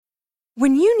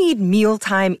When you need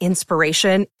mealtime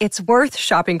inspiration, it's worth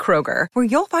shopping Kroger, where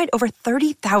you'll find over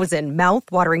 30,000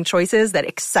 mouth-watering choices that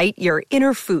excite your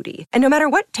inner foodie. And no matter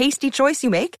what tasty choice you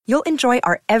make, you'll enjoy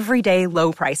our everyday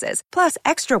low prices, plus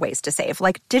extra ways to save,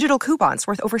 like digital coupons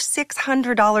worth over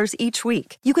 $600 each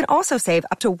week. You can also save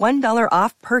up to $1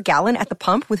 off per gallon at the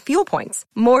pump with fuel points.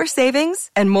 More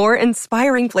savings and more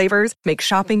inspiring flavors make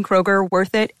shopping Kroger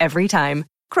worth it every time.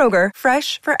 Kroger,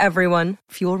 fresh for everyone.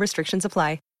 Fuel restrictions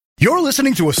apply. You're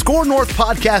listening to a Score North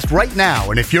podcast right now,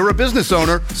 and if you're a business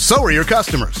owner, so are your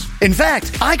customers. In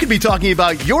fact, I could be talking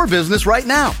about your business right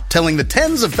now, telling the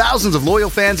tens of thousands of loyal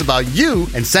fans about you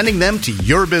and sending them to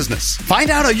your business. Find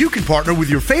out how you can partner with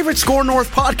your favorite Score North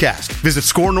podcast. Visit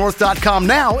scorenorth.com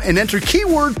now and enter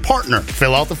keyword partner.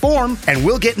 Fill out the form, and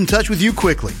we'll get in touch with you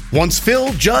quickly. Once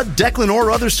Phil, Judd, Declan, or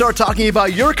others start talking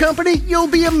about your company, you'll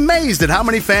be amazed at how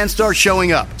many fans start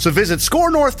showing up. So visit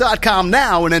scorenorth.com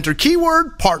now and enter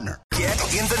keyword partner. Get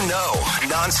in the know.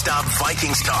 Non-stop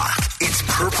Vikings talk. It's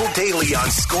Purple Daily on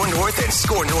Score North and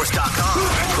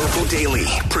ScoreNorth.com. Purple Daily,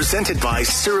 presented by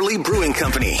Surly Brewing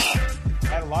Company. I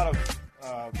had a lot of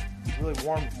really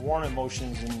warm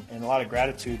emotions and a lot of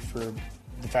gratitude for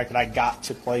the fact that I got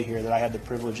to play here, that I had the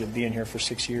privilege of being here for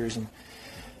 6 years. And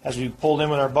as we pulled in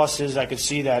with our buses, I could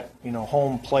see that,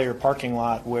 home player parking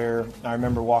lot where I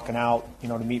remember walking out,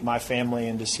 to meet my family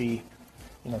and to see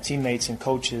teammates and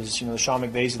coaches, the Sean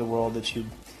McVays of the world that you'd,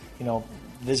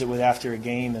 visit with after a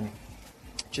game, and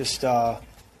just, it kind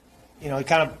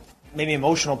of made me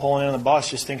emotional pulling in on the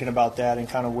bus, just thinking about that and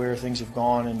kind of where things have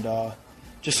gone, and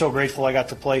just so grateful I got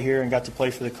to play here and got to play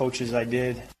for the coaches I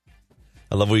did.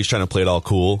 I love how he's trying to play it all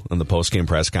cool in the post-game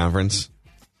press conference.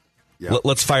 Yep.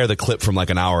 Let's fire the clip from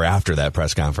like an hour after that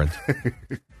press conference.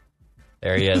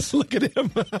 There he is. Look at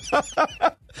him.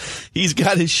 He's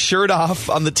got his shirt off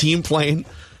on the team plane.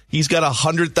 He's got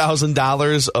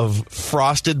 $100,000 of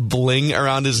frosted bling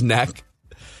around his neck.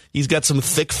 He's got some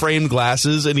thick frame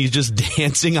glasses, and he's just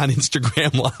dancing on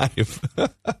Instagram Live.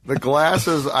 The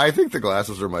glasses, I think the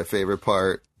glasses are my favorite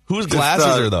part. Whose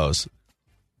glasses are those?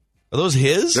 Are those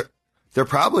his? They're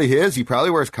probably his. He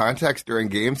probably wears contacts during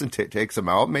games and takes them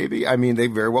out, maybe. I mean, they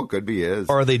very well could be his.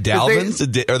 Or are they Dalvin's?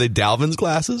 Are they Dalvin's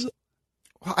glasses?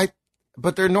 Well,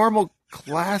 but they're normal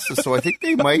glasses, so I think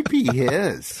they might be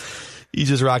his. He's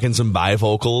just rocking some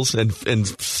bifocals and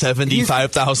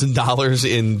 $75,000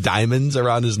 in diamonds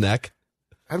around his neck.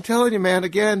 I'm telling you, man,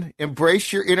 again,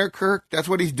 embrace your inner Kirk. That's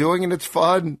what he's doing, and it's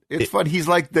fun. It's fun. He's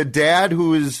like the dad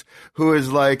who is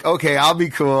like, okay, I'll be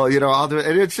cool, I'll do it.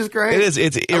 And it's just great. It is.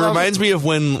 It reminds me of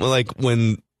when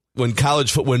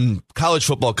college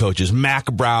football coaches,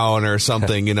 Mac Brown or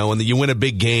something, when you win a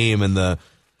big game and the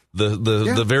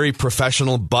very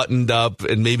professional, buttoned up,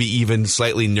 and maybe even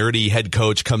slightly nerdy head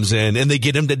coach comes in and they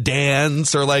get him to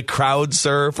dance or like crowd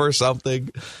surf or something.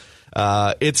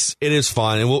 It is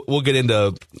fun, and we'll get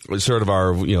into sort of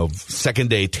our second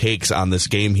day takes on this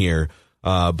game here.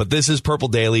 But this is Purple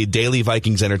Daily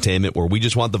Vikings entertainment, where we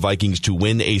just want the Vikings to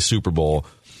win a Super Bowl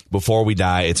before we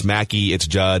die. It's Mackie, it's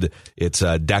Judd, it's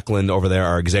Declan over there,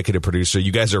 our executive producer.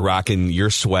 You guys are rocking your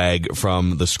swag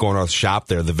from the Score North shop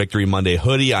there. The Victory Monday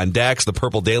hoodie on Dex, the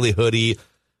Purple Daily hoodie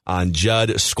on Judd,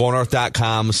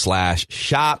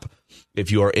 scorenorth.com/shop. If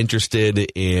you are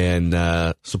interested in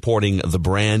supporting the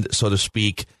brand, so to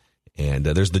speak. And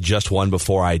there's the Just One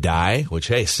Before I Die, which,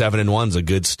 hey, 7-1's a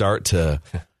good start to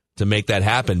make that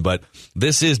happen. But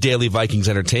this is Daily Vikings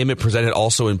Entertainment, presented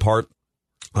also in part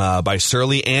by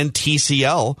Surly and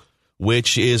TCL,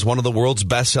 which is one of the world's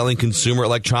best-selling consumer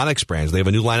electronics brands. They have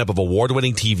a new lineup of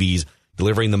award-winning TVs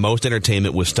delivering the most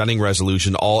entertainment with stunning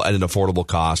resolution, all at an affordable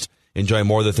cost. Enjoy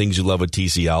more of the things you love with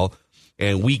TCL.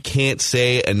 And we can't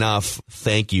say enough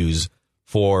thank yous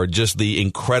for just the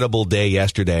incredible day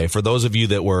yesterday. For those of you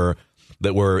that were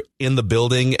in the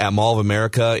building at Mall of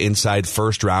America inside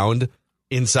First Round,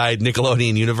 inside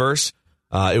Nickelodeon Universe,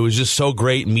 it was just so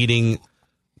great meeting,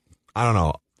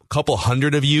 a couple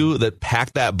hundred of you that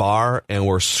packed that bar and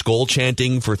were skull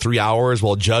chanting for 3 hours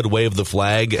while Judd waved the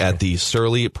flag at the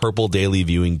Surly Purple Daily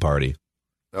viewing party.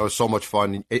 That was so much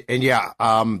fun. And yeah,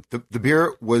 the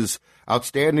beer was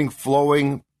outstanding,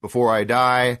 flowing before I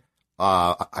die.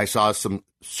 I saw some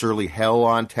Surly Hell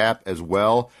on tap as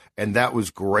well, and that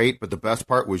was great. But the best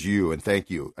part was you, and thank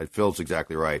you. Phil's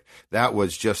exactly right. That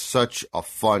was just such a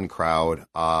fun crowd.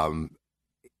 The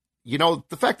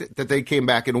fact that they came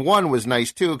back and won was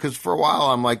nice, too, because for a while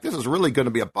I'm like, this is really going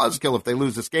to be a buzzkill if they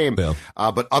lose this game. Yeah.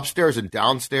 But upstairs and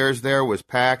downstairs there was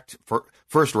packed.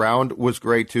 First round was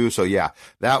great, too. So, yeah,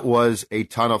 that was a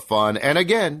ton of fun. And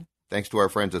again, thanks to our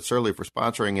friends at Surly for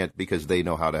sponsoring it because they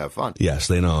know how to have fun. Yes,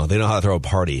 they know. They know how to throw a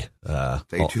party.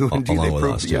 They do indeed. They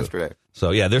proved it yesterday.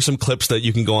 So yeah, there's some clips that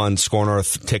you can go on Score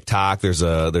North TikTok. There's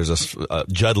a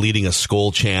Judd leading a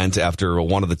Skol chant after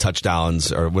one of the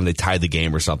touchdowns or when they tied the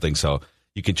game or something. So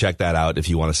you can check that out if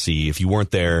you want to see. If you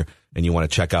weren't there and you want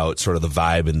to check out sort of the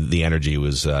vibe and the energy, it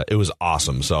was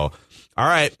awesome. So all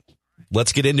right.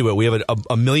 Let's get into it. We have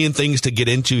a million things to get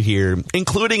into here,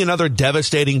 including another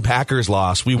devastating Packers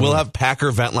loss. We will have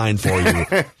Packer Vent Line for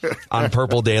you on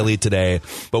Purple Daily today.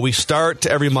 But we start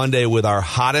every Monday with our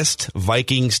hottest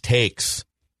Vikings takes.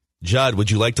 Judd, would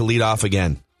you like to lead off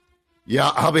again? Yeah,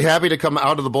 I'll be happy to come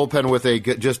out of the bullpen with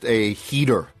just a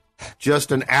heater,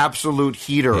 just an absolute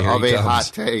heater of a hot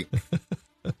take.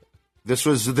 This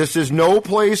is no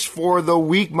place for the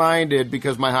weak-minded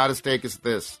because my hottest take is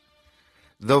this.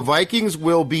 The Vikings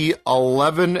will be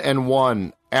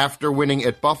 11-1 after winning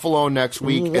at Buffalo next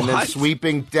week and then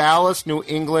sweeping Dallas, New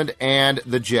England, and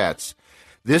the Jets.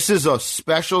 This is a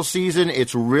special season.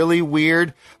 It's really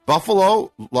weird.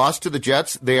 Buffalo lost to the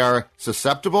Jets. They are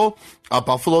susceptible.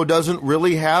 Buffalo doesn't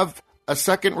really have a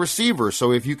second receiver,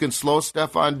 so if you can slow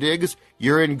Stephon Diggs,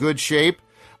 you're in good shape.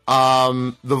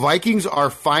 The Vikings are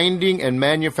finding and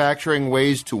manufacturing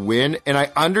ways to win, and I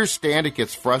understand it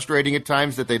gets frustrating at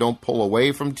times that they don't pull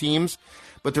away from teams,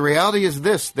 but the reality is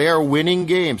this. They are winning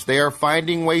games. They are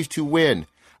finding ways to win.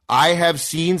 I have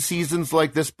seen seasons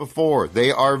like this before.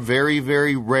 They are very,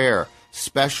 very rare.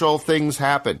 Special things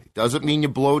happen. It doesn't mean you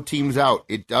blow teams out.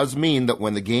 It does mean that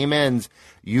when the game ends,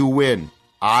 you win.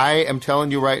 I am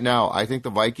telling you right now, I think the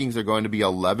Vikings are going to be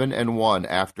 11-1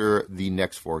 after the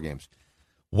next 4 games.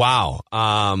 Wow.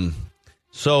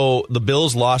 So the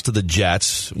Bills lost to the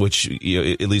Jets, which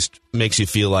at least makes you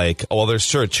feel like, oh, well, there's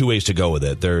sort of 2 ways to go with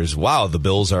it. There's, wow, the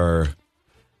Bills they're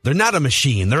not a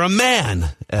machine. They're a man,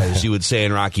 as you would say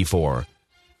in Rocky IV.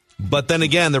 But then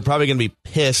again, they're probably going to be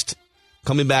pissed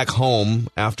coming back home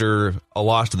after a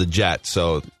loss to the Jets.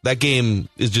 So that game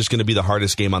is just going to be the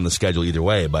hardest game on the schedule either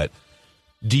way. But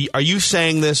are you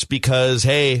saying this because,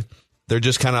 hey, they're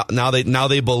just kind of now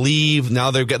they believe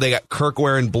now they got Kirk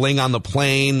wearing bling on the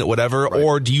plane, whatever, right.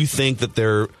 Or do you think that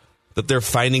they're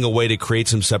finding a way to create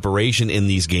some separation in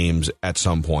these games at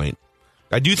some point?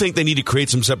 I do think they need to create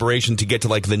some separation to get to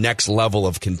like the next level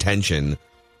of contention.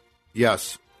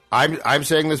 Yes, I'm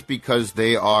saying this because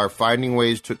they are finding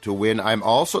ways to win. I'm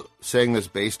also saying this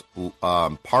based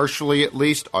partially at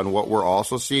least on what we're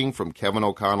also seeing from Kevin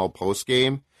O'Connell post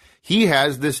game. He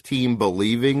has this team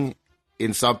believing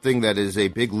in something that is a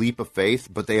big leap of faith,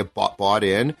 but they have bought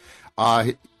in.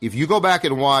 If you go back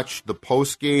and watch the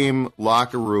post-game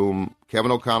locker room Kevin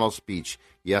O'Connell speech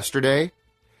yesterday,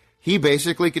 he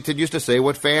basically continues to say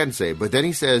what fans say, but then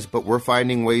he says, but we're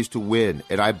finding ways to win,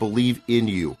 and I believe in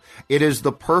you. It is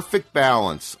the perfect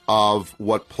balance of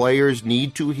what players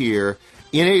need to hear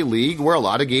in a league where a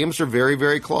lot of games are very,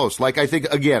 very close. Like, I think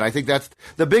that's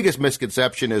the biggest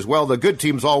misconception as well. The good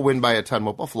teams all win by a ton.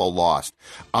 Well, Buffalo lost.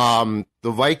 The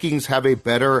Vikings have a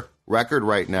better record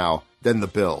right now than the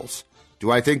Bills. Do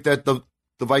I think that the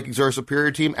Vikings are a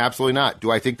superior team? Absolutely not.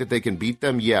 Do I think that they can beat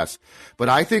them? Yes. But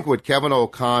I think what Kevin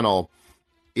O'Connell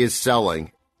is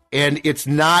selling, and he's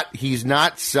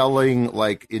not selling,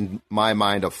 like, in my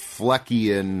mind, a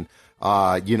Fleckian,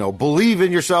 believe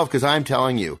in yourself, because I'm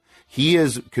telling you, he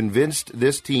has convinced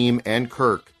this team and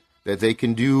Kirk that they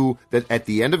can do that at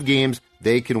the end of games,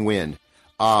 they can win.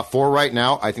 For right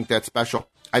now, I think that's special.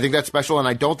 And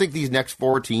I don't think these next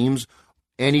 4 teams,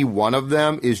 any one of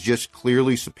them is just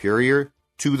clearly superior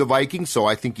to the Vikings. So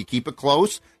I think you keep it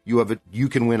close. You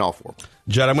can win all 4.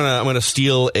 Judd, I'm gonna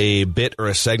steal a bit or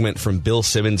a segment from Bill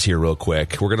Simmons here real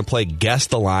quick. We're gonna play Guess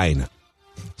the Line.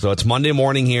 So it's Monday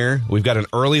morning here. We've got an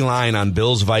early line on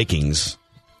Bills Vikings.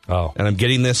 Oh, and I'm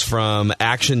getting this from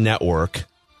Action Network.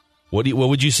 What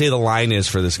would you say the line is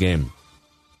for this game?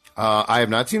 I have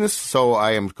not seen this, so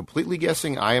I am completely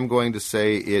guessing. I am going to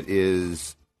say it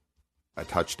is a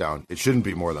touchdown. It shouldn't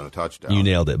be more than a touchdown. You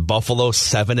nailed it. Buffalo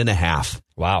 7.5.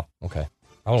 Wow. Okay.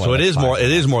 So it is more.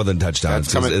 It is more than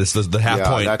touchdowns. It's the half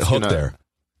point hook there.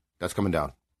 That's coming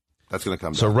down. That's going to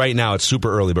come down. So right now, it's super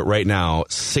early, but right now,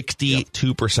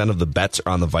 62% of the bets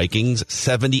are on the Vikings.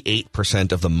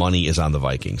 78% of the money is on the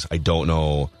Vikings. I don't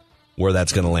know where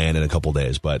that's going to land in a couple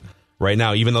days, but right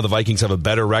now, even though the Vikings have a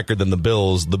better record than the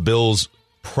Bills'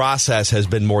 process has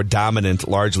been more dominant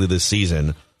largely this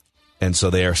season, and so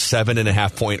they are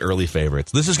 7.5-point early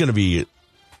favorites. This is going to be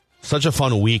such a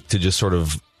fun week to just sort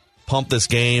of pump this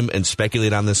game and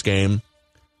speculate on this game.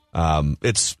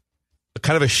 It's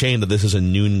kind of a shame that this is a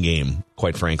noon game,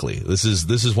 quite frankly. This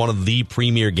is one of the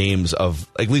premier games of,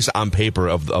 at least on paper,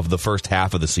 of the first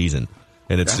half of the season.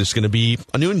 And it's just going to be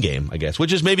a noon game, I guess,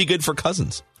 which is maybe good for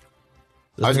Cousins.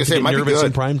 I was going to say, it might be good.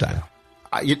 In prime time.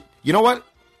 You know what?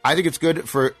 I think it's good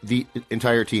for the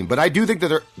entire team. But I do think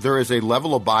that there is a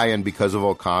level of buy-in because of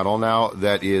O'Connell now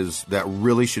that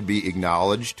really should be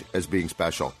acknowledged as being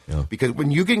special. Yeah. Because when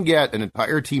you can get an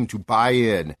entire team to buy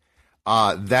in,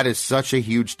 that is such a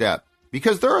huge step.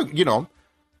 Because they're,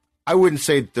 I wouldn't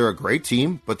say they're a great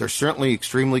team, but they're certainly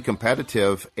extremely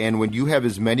competitive. And when you have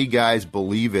as many guys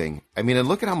believing, and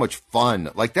look at how much fun.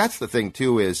 Like, that's the thing,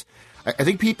 too, is I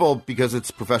think people, because it's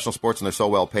professional sports and they're so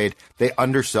well paid, they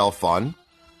undersell fun.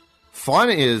 Fun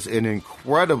is an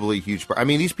incredibly huge part.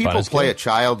 These people play a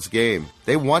child's game.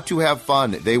 They want to have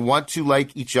fun. They want to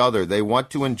like each other. They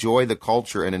want to enjoy the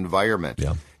culture and environment.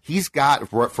 Yeah. He's got,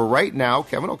 for right now,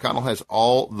 Kevin O'Connell has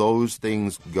all those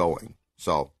things going.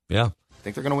 So, yeah. I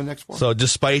think they're going to win next 4. So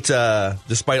despite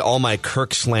all my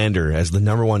Kirk slander as the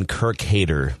number one Kirk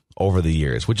hater over the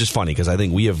years, which is funny because I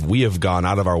think we have gone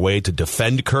out of our way to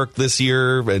defend Kirk this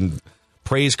year and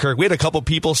praise Kirk. We had a couple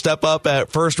people step up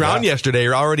at first round yesterday.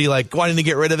 You're already like wanting to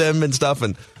get rid of him and stuff.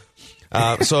 And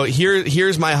so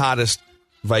here's my hottest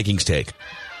Vikings take.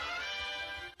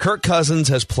 Kirk Cousins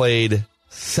has played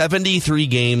 73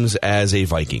 games as a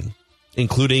Viking,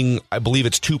 including, I believe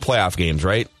it's 2 playoff games,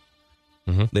 right?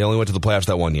 Mm-hmm. They only went to the playoffs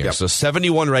that one year. Yep. So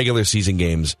 71 regular season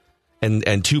games and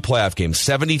 2 playoff games,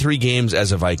 73 games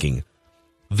as a Viking.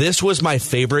 This was my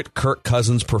favorite Kirk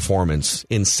Cousins performance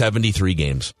in 73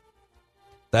 games.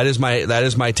 That is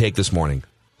my take this morning.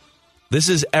 This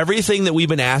is everything that we've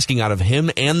been asking out of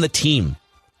him and the team.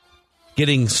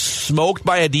 Getting smoked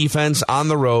by a defense on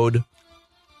the road,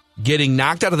 getting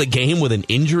knocked out of the game with an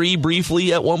injury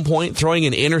briefly at one point, throwing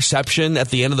an interception at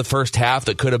the end of the first half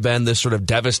that could have been this sort of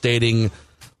devastating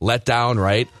letdown,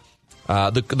 right?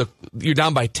 You're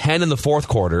down by 10 in the fourth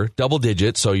quarter, double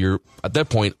digits, so you're, at that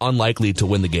point, unlikely to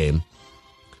win the game.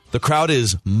 The crowd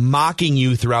is mocking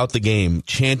you throughout the game,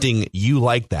 chanting, "You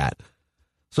like that."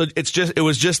 So it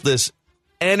was just this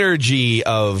energy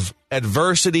of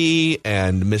adversity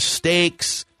and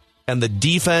mistakes. And the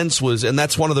defense and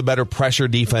that's one of the better pressure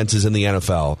defenses in the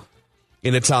NFL.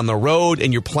 And it's on the road,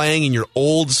 and you're playing in your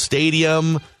old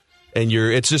stadium, and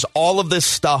it's just all of this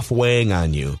stuff weighing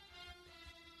on you.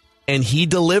 And he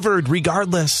delivered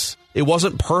regardless. It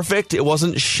wasn't perfect. It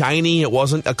wasn't shiny. It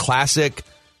wasn't a classic,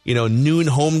 noon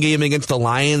home game against the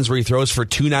Lions where he throws for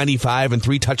 295 and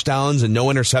 3 touchdowns and no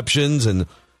interceptions and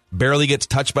barely gets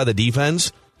touched by the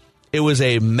defense. It was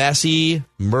a messy,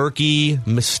 murky,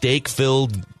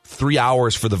 mistake-filled 3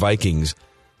 hours for the Vikings,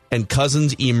 and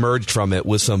Cousins emerged from it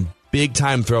with some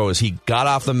big-time throws. He got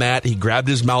off the mat, he grabbed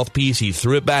his mouthpiece, he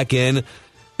threw it back in,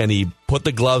 and he put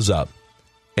the gloves up.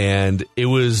 And it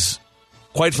was,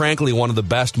 quite frankly, one of the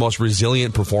best, most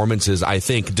resilient performances, I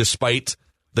think, despite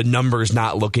the numbers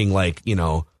not looking like,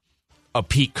 a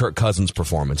peak Kirk Cousins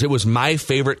performance. It was my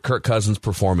favorite Kirk Cousins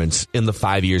performance in the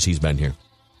 5 years he's been here.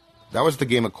 That was the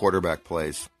game of quarterback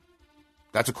plays.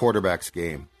 That's a quarterback's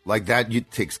game. Like that,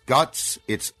 it takes guts.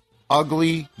 It's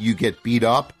ugly. You get beat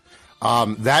up.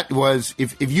 That was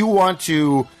if you want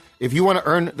to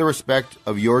earn the respect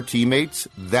of your teammates,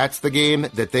 that's the game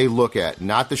that they look at,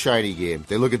 not the shiny game.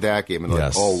 They look at that game and they're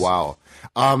like, oh wow.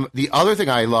 The other thing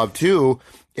I love too,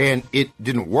 and it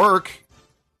didn't work,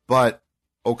 but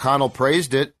O'Connell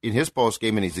praised it in his post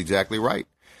game, and he's exactly right.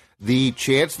 The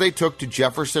chance they took to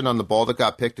Jefferson on the ball that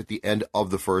got picked at the end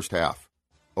of the first half.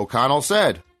 O'Connell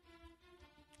said,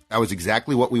 that was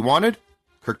exactly what we wanted.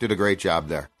 Kirk did a great job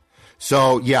there.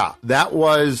 So, yeah, that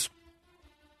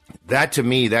to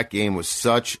me, that game is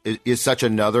such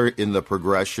another in the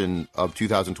progression of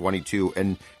 2022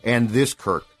 and this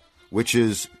Kirk, which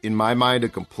is, in my mind, a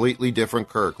completely different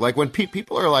Kirk. Like when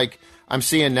people are like, I'm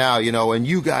seeing now, and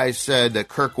you guys said that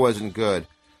Kirk wasn't good.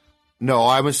 No,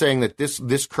 I was saying that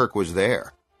this Kirk was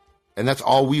there. And that's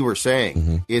all we were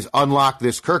saying is unlock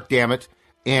this Kirk, damn it.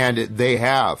 And they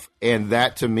have. And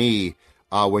that, to me,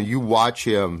 when you watch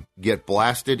him get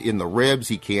blasted in the ribs,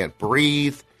 he can't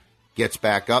breathe, gets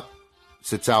back up,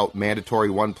 sits out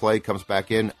mandatory one play, comes back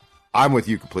in. I'm with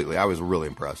you completely. I was really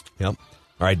impressed. Yep.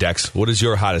 All right, Dex, what is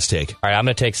your hottest take? All right, I'm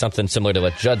going to take something similar to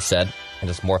what Judd said and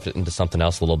just morph it into something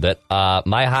else a little bit.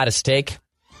 My hottest take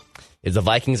is the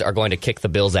Vikings are going to kick the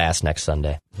Bills' ass next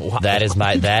Sunday. Wow. That is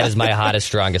my hottest,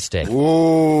 strongest take.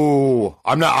 Ooh,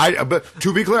 but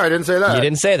to be clear, I didn't say that. You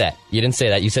didn't say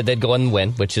that. You said they'd go and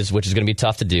win, which is going to be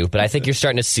tough to do. But I think you're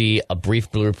starting to see a brief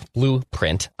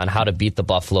blueprint on how to beat the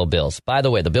Buffalo Bills. By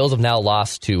the way, the Bills have now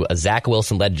lost to a Zach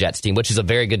Wilson-led Jets team, which is a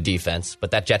very good defense.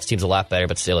 But that Jets team's a lot better.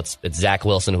 But still, it's Zach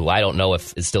Wilson, who I don't know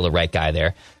if is still the right guy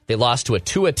there. They lost to a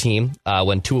Tua team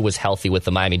when Tua was healthy with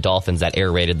the Miami Dolphins that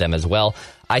air raided them as well.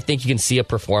 I think you can see a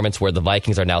performance where the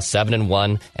Vikings are now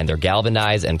 7-1 and they're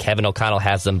galvanized, and Kevin O'Connell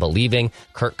has them believing.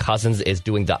 Kirk Cousins is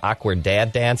doing the awkward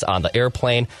dad dance on the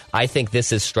airplane. I think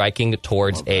this is striking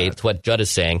towards what Judd is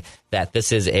saying, that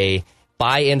this is a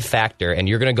buy-in factor, and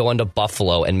you're going to go into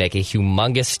Buffalo and make a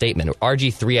humongous statement.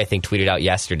 RG3, I think, tweeted out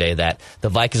yesterday that the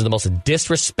Vikings are the most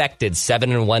disrespected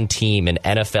 7-1 team in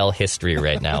NFL history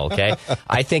right now, okay?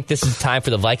 I think this is time for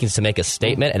the Vikings to make a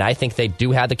statement, and I think they do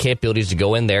have the capabilities to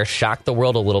go in there, shock the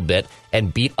world a little bit,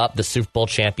 and beat up the Super Bowl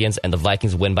champions, and the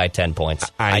Vikings win by 10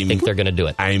 points. I think they're going to do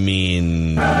it. I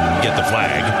mean, get the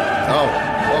flag.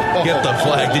 Oh. Get the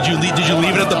flag. Did you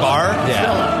leave it at the bar?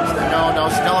 Yeah. No,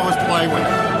 Stella was playing with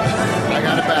it. I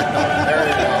got it back up. There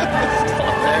you go.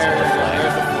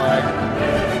 There's the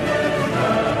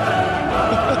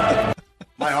flag.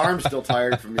 My arm's still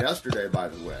tired from yesterday, by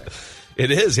the way.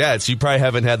 It is, yeah. You probably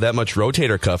haven't had that much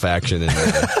rotator cuff action in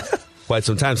quite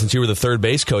some time since you were the third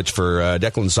base coach for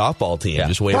Declan's softball team,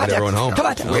 just waving everyone home. Come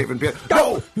on, waving.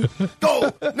 Go!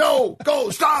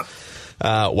 Stop!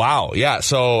 Wow, yeah.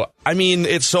 So, I mean,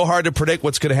 it's so hard to predict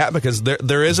what's going to happen because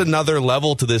there is another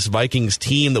level to this Vikings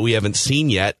team that we haven't seen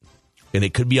yet, and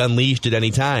it could be unleashed at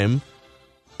any time,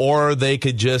 or they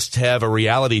could just have a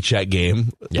reality check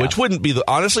game, which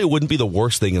honestly wouldn't be the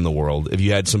worst thing in the world if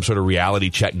you had some sort of reality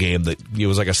check game that it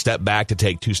was like a step back to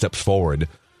take 2 steps forward.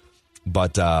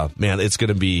 But man, it's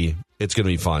gonna be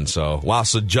fun. So wow,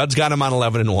 so Judd's got him on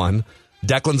 11-1.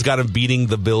 Declan's got him beating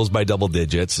the Bills by double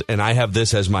digits, and I have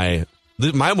this as mine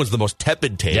was the most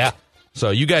tepid take. Yeah.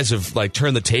 So you guys have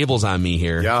turned the tables on me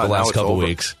here the last couple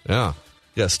weeks. Yeah,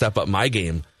 got to step up my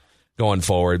game going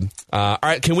forward. All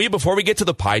right, can we, before we get to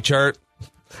the pie chart,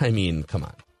 I mean, come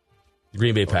on. The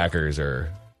Green Bay Packers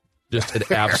are just an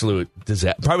absolute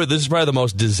disaster. This is probably the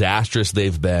most disastrous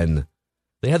they've been.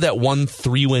 They had that 1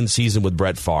 3-win season with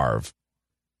Brett Favre.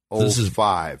 This is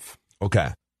 5. Okay.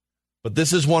 But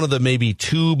this is one of the maybe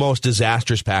 2 most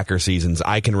disastrous Packer seasons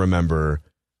I can remember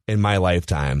in my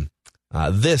lifetime.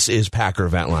 This is Packer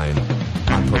Ventline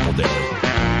on Purple Daily.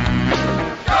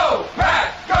 Go,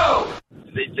 Pack, go!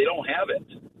 They don't have it.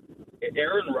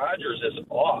 Aaron Rodgers is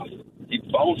off. He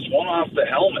bounced one off the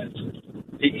helmet.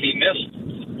 He missed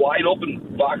wide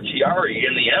open Bakhtiari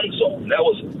in the end zone. That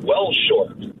was well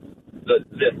short. The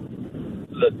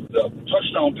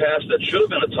touchdown pass that should have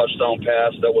been a touchdown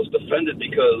pass that was defended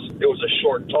because it was a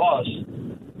short toss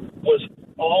was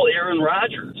all Aaron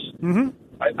Rodgers. Mm-hmm.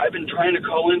 I've been trying to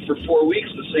call in for 4 weeks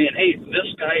and saying, hey,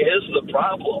 this guy is the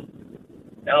problem.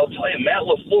 And I'll tell you, Matt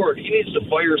LaFleur, he needs to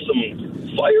fire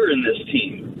some fire in this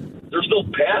team. There's no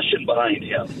passion behind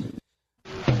him.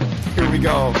 Here we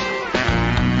go.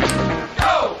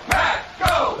 Go, Pat,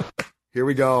 go! Here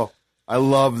we go. I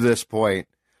love this point.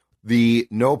 The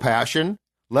no passion.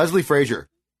 Leslie Frazier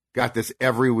got this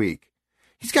every week.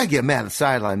 He's got to get mad on the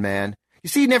sideline, man. You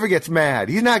see, he never gets mad.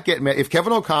 He's not getting mad. If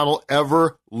Kevin O'Connell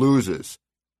ever loses,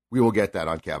 we will get that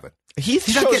on Kevin.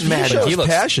 He's not getting mad. He looks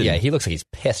passion. Yeah, he looks like he's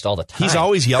pissed all the time. He's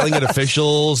always yelling at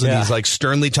officials, and he's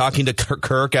sternly talking to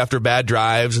Kirk after bad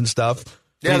drives and stuff.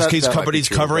 Yeah, he's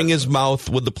covering his mouth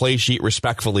with the play sheet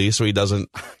respectfully, so he doesn't.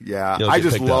 Yeah, I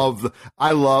just love.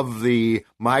 I love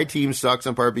my team sucks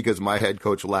in part because my head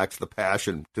coach lacks the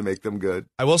passion to make them good.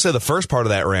 I will say the first part of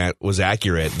that rant was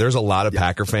accurate. There's a lot of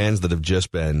Packer fans that have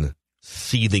just been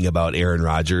seething about Aaron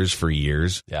Rodgers for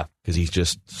years. Yeah, because he's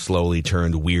just slowly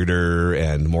turned weirder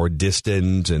and more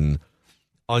distant and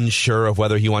unsure of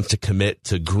whether he wants to commit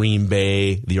to Green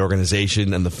Bay, the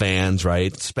organization, and the fans,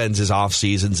 right? Spends his off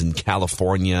seasons in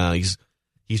California. He's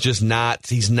just not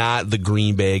the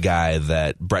Green Bay guy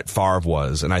that Brett Favre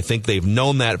was. And I think they've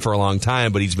known that for a long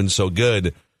time, but he's been so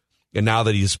good. And now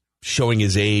that he's showing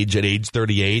his age at age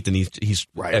 38 and he's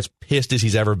as pissed as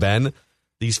he's ever been,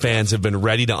 these fans have been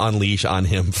ready to unleash on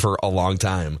him for a long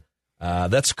time.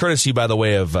 That's courtesy, by the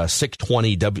way, of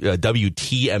 620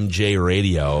 WTMJ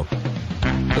Radio.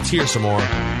 Let's hear some more.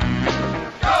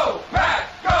 Go, Pack,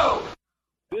 go!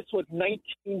 This was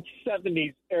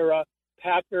 1970s era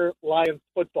Packer Lions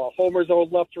football. Homer's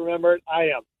old enough to remember it. I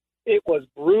am. It was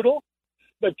brutal.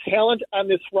 The talent on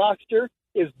this roster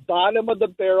is bottom of the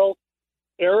barrel.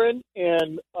 Aaron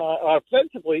and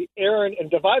offensively, Aaron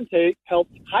and Devontae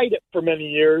helped hide it for many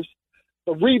years.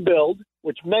 The rebuild,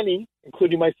 which many,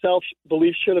 including myself,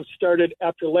 believe should have started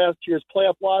after last year's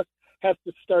playoff loss, has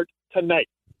to start tonight.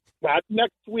 Not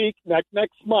next week, not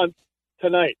next month,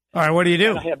 tonight. All right, what do you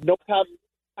do? And I have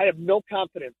no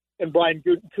confidence in Brian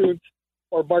Gutekunst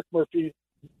or Mark Murphy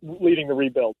leading the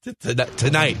rebuild.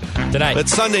 Tonight.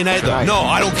 It's Sunday night, though. No,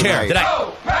 I don't care.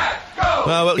 Go, Pack,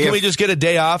 go! Can we just get a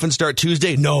day off and start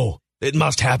Tuesday? No, it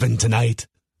must happen tonight.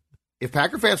 If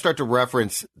Packer fans start to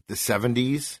reference the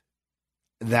 70s,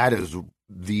 that is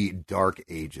the dark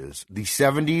ages. The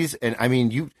 70s, and I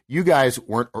mean, you guys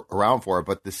weren't around for it,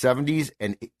 but the 70s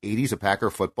and 80s of Packer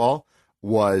football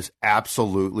was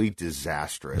absolutely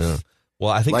disastrous. Yeah.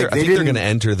 Well, I think they're going to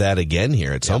enter that again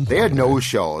here at some point. They had no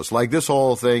shows. Like this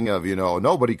whole thing of,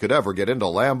 nobody could ever get into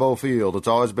Lambeau Field. It's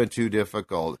always been too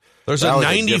difficult. There's a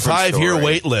 95-year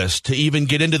wait list to even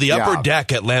get into the upper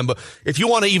deck at Lambeau. If you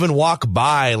want to even walk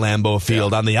by Lambeau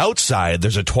Field on the outside,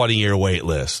 there's a 20-year wait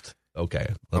list.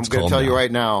 Okay, I'm going to tell you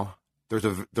right now, there's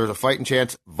a fighting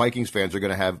chance Vikings fans are going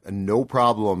to have no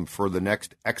problem for the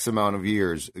next X amount of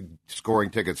years scoring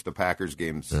tickets to Packers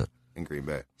games. Yeah. In Green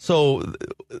Bay. So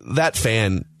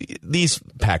these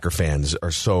Packer fans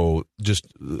are so just,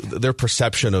 their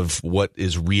perception of what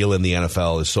is real in the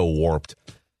NFL is so warped.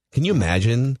 Can you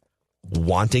imagine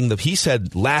he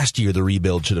said last year the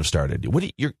rebuild should have started.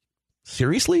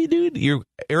 Seriously, dude?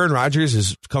 Aaron Rodgers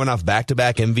is coming off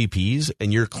back-to-back MVPs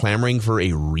and you're clamoring for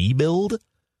a rebuild?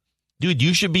 Dude,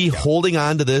 you should be holding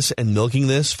on to this and milking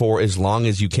this for as long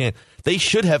as you can. They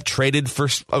should have traded for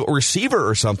a receiver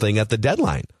or something at the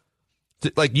deadline.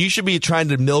 Like, you should be trying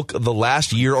to milk the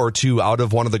last year or two out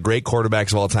of one of the great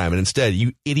quarterbacks of all time. And instead,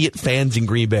 you idiot fans in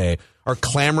Green Bay are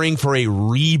clamoring for a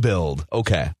rebuild.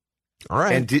 Okay. All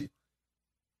right. And did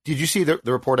you see the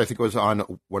report, I think it was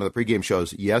on one of the pregame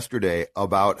shows yesterday,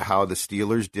 about how the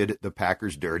Steelers did the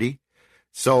Packers dirty?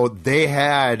 So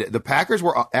the Packers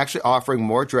were actually offering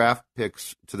more draft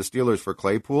picks to the Steelers for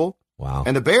Claypool. Wow.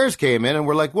 And the Bears came in and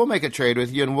were like, we'll make a trade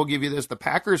with you and we'll give you this. The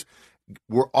Packers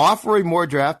were offering more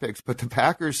draft picks, but the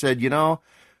Packers said,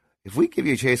 if we give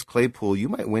you Chase Claypool, you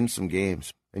might win some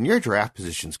games and your draft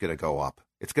position's going to go up.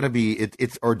 It's going to be,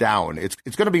 or down. It's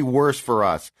going to be worse for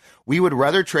us. We would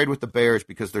rather trade with the Bears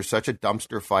because they're such a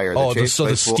dumpster fire. So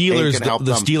the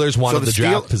Steelers wanted the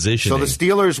draft positioning. So the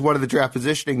Steelers wanted the draft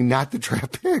positioning, not the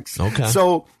draft picks. Okay.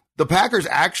 So the Packers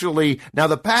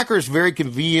very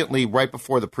conveniently right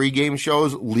before the pregame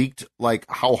shows leaked like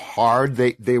how hard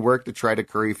they worked to try to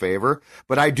curry favor.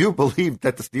 But I do believe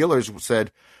that the Steelers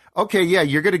said, okay, yeah,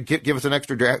 you're going to give us an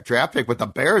extra draft pick, but the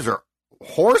Bears are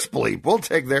horse bleep. We'll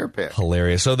take their pick.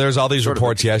 Hilarious. So there's all these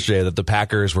reports yesterday that the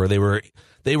Packers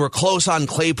they were close on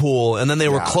Claypool and then they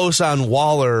were close on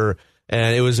Waller.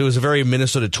 And it was a very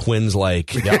Minnesota Twins-like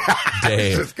day.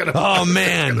 Oh,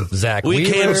 man. Zach we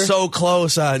Wheeler. Came so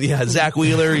close on, Zach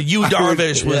Wheeler.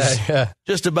 Darvish was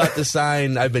just about to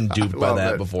sign. I've been duped by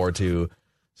that before, too.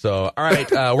 So, all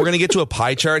right, we're going to get to a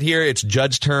pie chart here. It's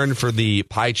Judd's turn for the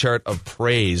pie chart of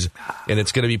praise, and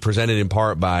it's going to be presented in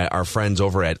part by our friends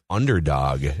over at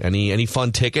Underdog. Any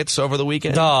fun tickets over the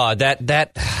weekend? Oh,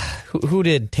 who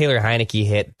did Taylor Heineke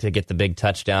hit to get the big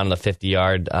touchdown on the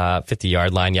 50-yard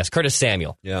line? Yes, Curtis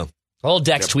Samuel. Yeah. Old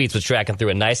Dex Tweets was tracking through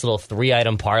a nice little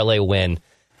 3-item parlay win,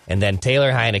 and then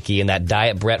Taylor Heineke and that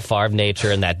Diet Brett Favre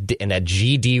nature and that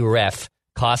GD ref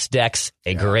cost Dex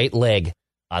a great leg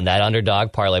on that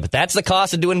Underdog parlay. But that's the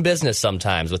cost of doing business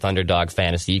sometimes with Underdog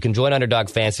Fantasy. You can join Underdog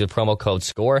Fantasy with promo code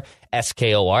SCORE,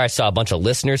 SKOR. I saw a bunch of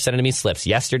listeners sending me slips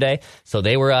yesterday, so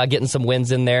they were getting some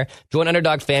wins in there. Join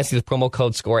Underdog Fantasy with promo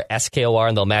code SCORE, SKOR,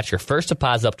 and they'll match your first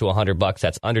deposit up to $100.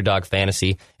 That's Underdog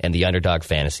Fantasy and the Underdog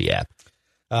Fantasy app.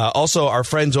 Also, our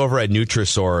friends over at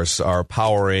Nutrisource are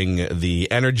powering the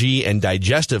energy and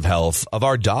digestive health of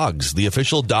our dogs, the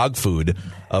official dog food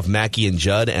of Mackie and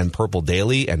Judd and Purple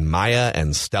Daily and Maya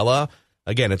and Stella.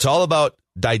 Again, it's all about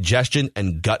digestion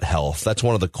and gut health. That's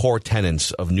one of the core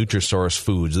tenets of Nutrisource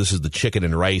foods. This is the chicken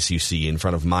and rice you see in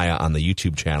front of Maya on the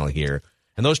YouTube channel here.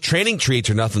 And those training treats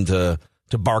are nothing to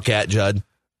bark at, Judd.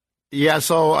 Yeah,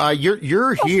 so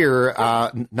you're here,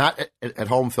 not at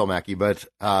home, Phil Mackey, but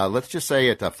let's just say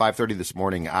at 5:30 this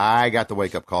morning, I got the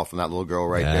wake-up call from that little girl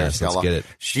right there, Stella. Let's get it.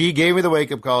 She gave me the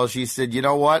wake-up call. She said, you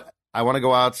know what? I want to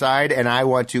go outside, and I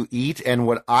want to eat, and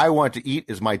what I want to eat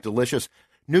is my delicious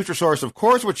Nutrisource. Of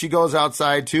course, when she goes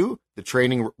outside, too, the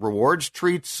training rewards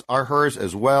treats are hers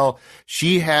as well.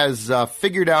 She has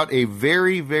figured out a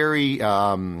very, very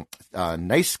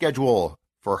nice schedule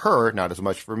for her, not as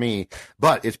much for me,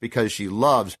 but it's because she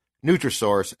loves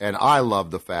Nutrisource, and I love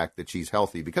the fact that she's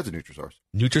healthy because of Nutrisource.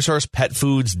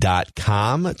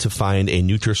 NutrisourcePetFoods.com to find a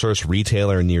Nutrisource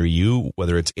retailer near you,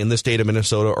 whether it's in the state of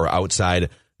Minnesota or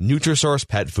outside.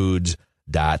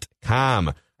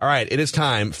 NutrisourcePetFoods.com. All right, it is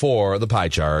time for the pie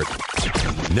chart.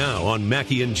 Now on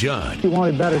Mackie and Judd. You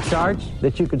wanted better charts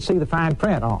that you could see the fine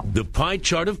print on. The pie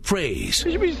chart of praise.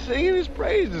 You should be singing his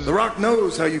praises. The Rock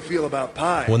knows how you feel about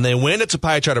pie. When they win, it's a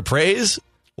pie chart of praise.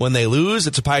 When they lose,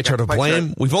 it's a pie chart of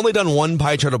blame. We've only done one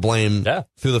pie chart of blame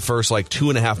through the first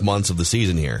 2.5 months of the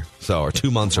season here. Or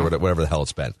 2 months or whatever the hell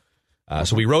it's been.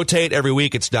 So we rotate every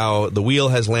week. It's now the wheel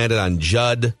has landed on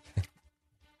Judd.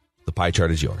 The pie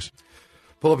chart is yours.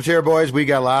 Pull up a chair, boys. We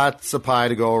got lots of pie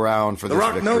to go around for The this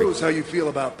Rock victory. knows how you feel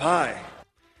about pie.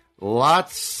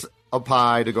 Lots of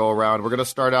pie to go around. We're going to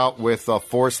start out with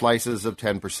 4 slices of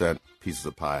 10% pieces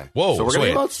of pie. Whoa, so we're going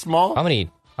to go out small. How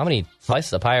many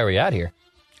slices of pie are we at here?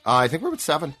 I think we're at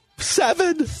 7.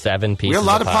 7? 7 pieces. We have a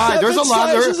lot of pie. There's a lot.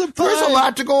 There's a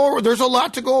lot to go. There's a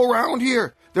lot to go around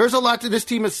here. There's a lot to this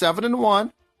team. Is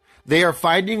 7-1. They are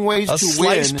finding ways to win.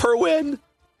 A slice per win.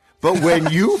 But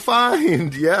when you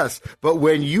find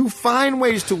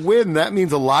ways to win, that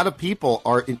means a lot of people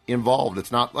are involved.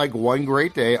 It's not like one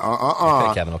great day.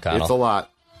 Okay, Kevin O'Connell. It's a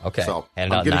lot. Okay. So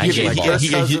and I'm about 9 game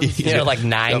balls. Like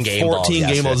 9 game balls. 14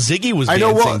 game balls. Ziggy was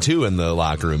dancing too in the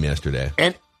locker room yesterday.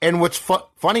 And what's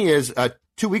funny is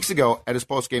 2 weeks ago at his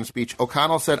post-game speech,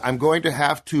 O'Connell said, I'm going to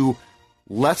have to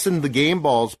lessen the game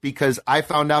balls because I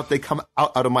found out they come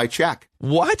out of my check.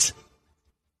 What?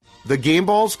 The game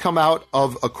balls come out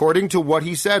of, according to what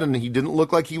he said, and he didn't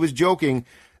look like he was joking,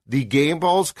 the game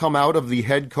balls come out of the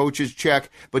head coach's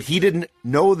check, but he didn't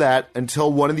know that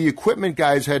until one of the equipment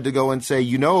guys had to go and say,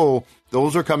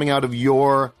 those are coming out of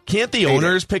your... Can't the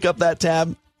owners pick up that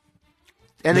tab?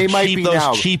 And they might be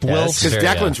now. Cheap Wills. Because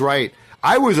Declan's right.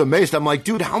 I was amazed. I'm like,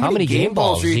 dude, how many game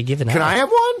balls are you giving out? Can I have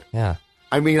one? Yeah.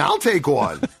 I mean, I'll take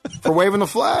one for waving the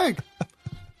flag.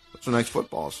 Those are nice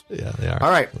footballs. Yeah, they are. All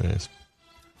right. Nice.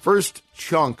 First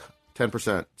chunk,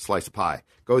 10% slice of pie,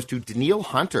 goes to Danielle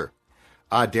Hunter.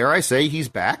 Dare I say he's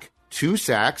back? 2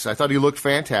 sacks. I thought he looked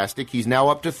fantastic. He's now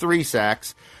up to 3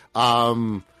 sacks.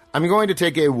 I'm going to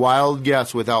take a wild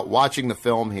guess without watching the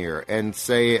film here and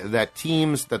say that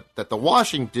teams, that the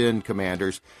Washington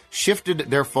Commanders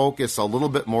shifted their focus a little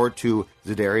bit more to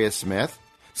Zadarius Smith.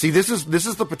 See, this is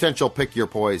the potential pick your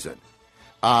poison.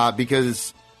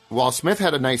 Because while Smith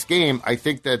had a nice game, I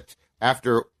think that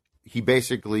after he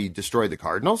basically destroyed the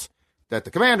Cardinals, that the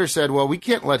commander said, well, we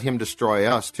can't let him destroy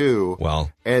us too.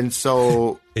 Well, and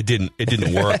so it didn't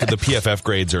work. The PFF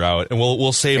grades are out, and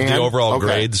we'll save the overall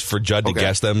grades for Judd to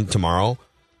guess them tomorrow.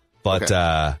 But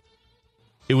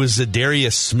it was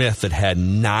Zadarius Smith that had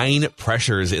 9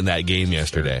 pressures in that game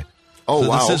yesterday. Oh, so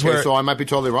wow. This is where so I might be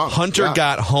totally wrong. Hunter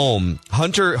got home.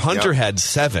 Hunter had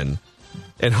 7,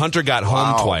 and Hunter got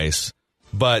home twice.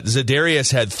 But Zadarius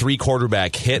had 3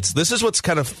 quarterback hits. This is what's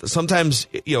kind of sometimes,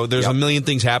 there's a million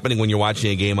things happening when you're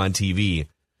watching a game on TV.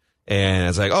 And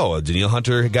it's like, Danielle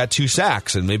Hunter got 2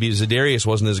 sacks, and maybe Zadarius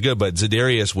wasn't as good, but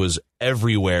Zadarius was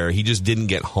everywhere. He just didn't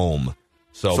get home.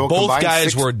 So both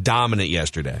guys were dominant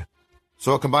yesterday.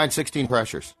 So it combined 16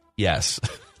 pressures. Yes.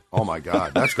 Oh, my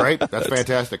God. That's great. That's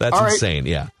fantastic. That's insane,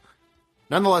 yeah.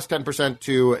 Nonetheless, 10%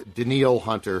 to Danielle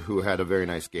Hunter, who had a very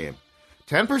nice game.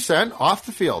 10% off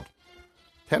the field.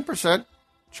 10%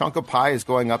 chunk of pie is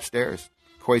going upstairs.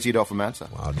 Kwesi Adofo-Mensah.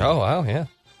 Wow. Oh, wow,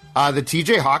 yeah. The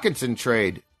TJ Hawkinson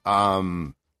trade,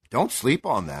 don't sleep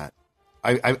on that.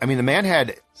 I mean, the man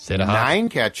had 9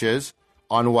 catches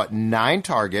on, 9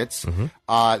 targets.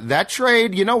 Mm-hmm. That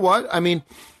trade, you know what? I mean,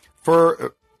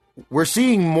 we're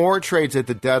seeing more trades at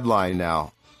the deadline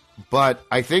now, but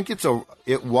I think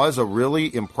it was a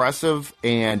really impressive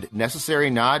and necessary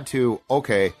nod to,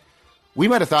 okay, we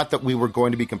might have thought that we were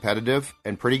going to be competitive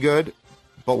and pretty good,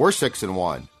 but we're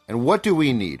 6-1. And what do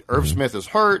we need? Irv Smith is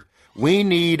hurt. We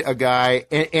need a guy.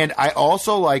 And I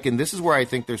also like, and this is where I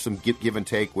think there's some give and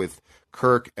take with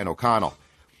Kirk and O'Connell.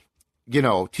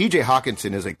 TJ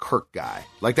Hawkinson is a Kirk guy.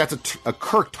 Like, that's a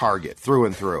Kirk target through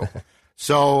and through.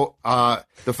 So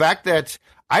the fact that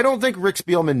I don't think Rick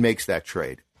Spielman makes that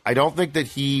trade. I don't think that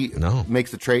he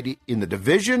makes the trade in the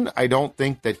division. I don't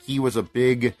think that he was a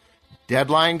big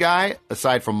deadline guy,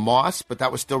 aside from Moss, but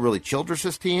that was still really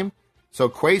Childress's team. So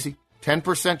Kwesi,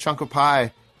 10% chunk of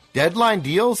pie. Deadline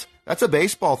deals, that's a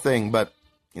baseball thing, but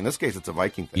in this case, it's a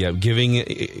Viking thing. Yeah,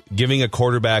 giving a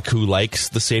quarterback who likes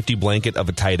the safety blanket of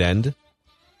a tight end,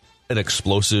 an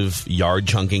explosive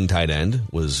yard-chunking tight end,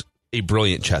 was a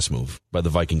brilliant chess move by the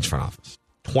Vikings front office.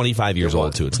 25 years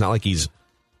old, too. It's not like he's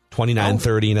 29,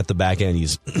 30, and at the back end,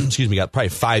 he's, got probably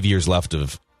 5 years left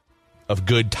of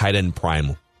good tight end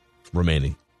prime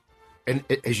remaining. And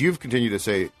as you've continued to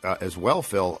say as well,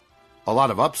 Phil, a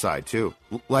lot of upside too.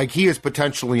 Like, he is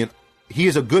potentially he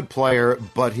is a good player,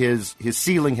 but his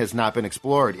ceiling has not been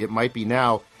explored. It might be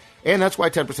now. And that's why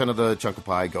 10% of the chunk of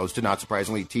pie goes to, not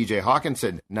surprisingly, TJ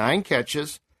Hawkinson. 9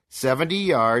 catches, 70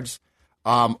 yards.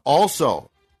 Also,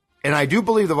 and I do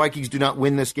believe the Vikings do not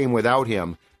win this game without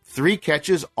him, 3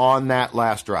 catches on that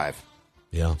last drive.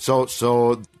 Yeah.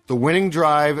 So the winning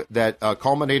drive that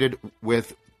culminated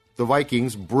with the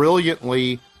Vikings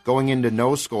brilliantly going into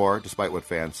no score, despite what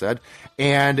fans said.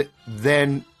 And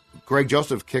then Greg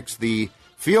Joseph kicks the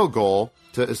field goal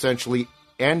to essentially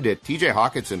end it, TJ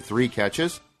Hawkinson, 3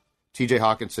 catches. TJ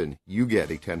Hawkinson, you get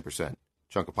a 10%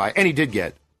 chunk of pie. And he did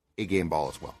get a game ball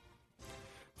as well.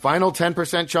 Final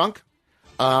 10% chunk.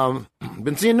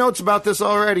 Been seeing notes about this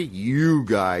already. You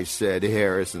guys said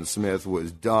Harrison Smith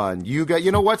was done. You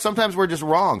know what? Sometimes we're just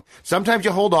wrong. Sometimes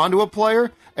you hold on to a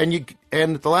player, and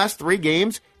the last 3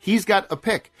 games, he's got a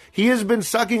pick. He has been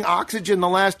sucking oxygen the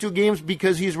last 2 games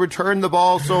because he's returned the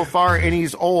ball so far, and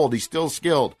he's old. He's still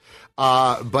skilled.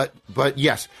 But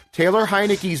yes, Taylor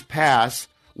Heineke's pass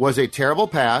was a terrible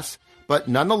pass, but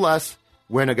nonetheless,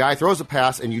 when a guy throws a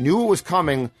pass and you knew it was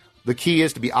coming, the key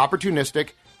is to be opportunistic,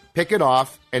 pick it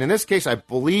off, and in this case, I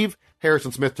believe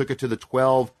Harrison Smith took it to the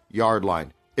 12-yard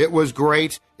line. It was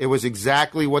great. It was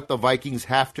exactly what the Vikings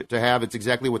have to have. It's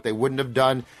exactly what they wouldn't have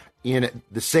done in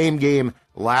the same game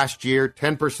last year.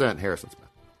 10% Harrison Smith.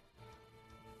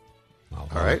 All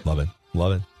right. Love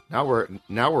it. Now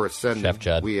we're ascending. Chef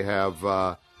Judd. We have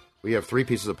 3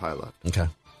 pieces of pie left. Okay.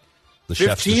 The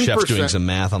chef's doing some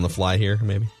math on the fly here,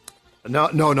 maybe?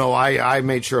 No. I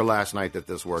made sure last night that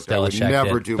this worked. Stella I would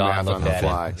never do math on the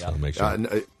fly. So make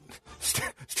sure.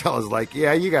 Stella's like,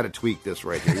 yeah, you got to tweak this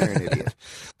right here. You're an idiot.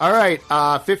 All right,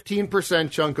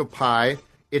 15% chunk of pie.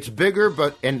 It's bigger,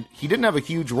 and he didn't have a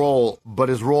huge role, but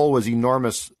his role was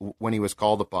enormous when he was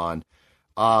called upon.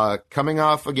 Coming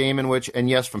off a game in which, and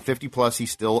yes, from 50-plus,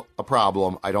 he's still a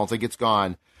problem. I don't think it's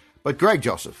gone. But Greg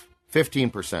Joseph,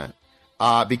 15%.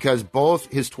 Because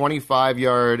both his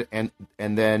 25-yard and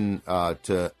then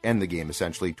to end the game,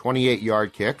 essentially,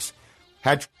 28-yard kicks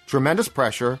had tremendous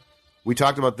pressure. We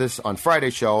talked about this on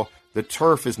Friday's show. The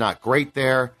turf is not great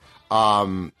there.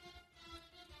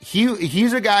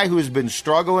 He's a guy who has been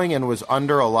struggling and was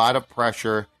under a lot of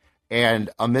pressure, and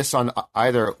a miss on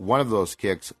either one of those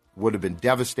kicks would have been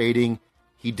devastating.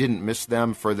 He didn't miss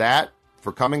them for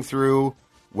coming through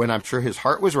when I'm sure his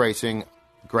heart was racing.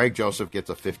 Greg Joseph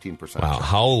gets a 15%. Wow,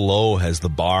 how low has the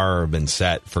bar been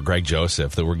set for Greg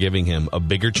Joseph that we're giving him a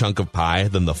bigger chunk of pie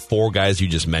than the 4 guys you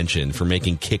just mentioned for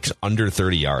making kicks under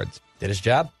 30 yards? Did his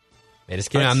job. Made his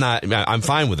kicks. I mean, I'm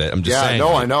fine with it. I'm just saying.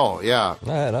 I know. Yeah.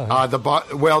 I know.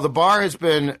 The bar has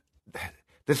been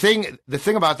the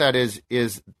thing about that is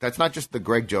that's not just the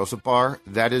Greg Joseph bar.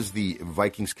 That is the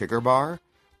Vikings kicker bar,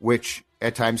 which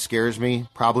at times scares me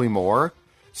probably more.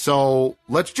 So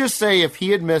let's just say if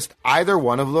he had missed either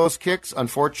one of those kicks,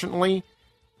 unfortunately,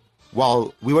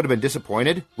 while we would have been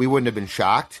disappointed, we wouldn't have been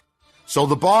shocked. So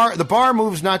the bar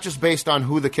moves not just based on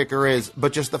who the kicker is,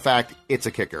 but just the fact it's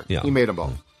a kicker. Yeah. He made them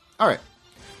both. All right.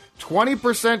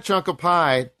 20% chunk of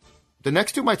pie. The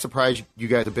next 2 might surprise you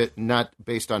guys a bit, not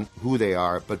based on who they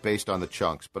are, but based on the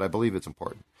chunks. But I believe it's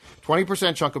important.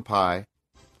 20% chunk of pie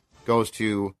goes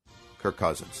to Kirk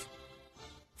Cousins.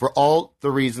 For all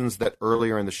the reasons that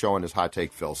earlier in the show in his hot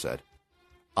take Phil said.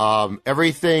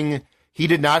 Everything, he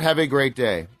did not have a great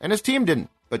day, and his team didn't.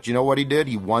 But you know what he did?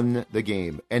 He won the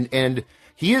game. And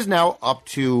he is now up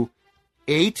to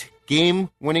 8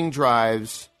 game-winning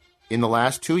drives in the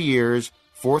last 2 years,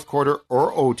 fourth quarter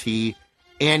or OT,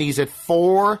 and he's at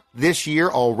 4 this year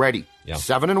already. Yeah.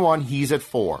 7-1, he's at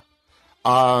 4.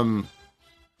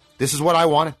 This is what I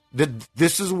wanted.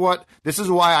 This is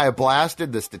why I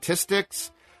blasted the statistics.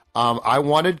 I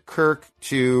wanted Kirk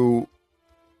to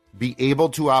be able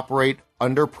to operate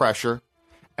under pressure.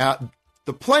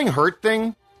 The playing hurt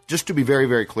thing, just to be very,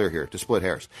 very clear here, to split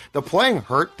hairs, the playing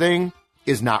hurt thing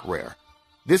is not rare.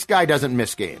 This guy doesn't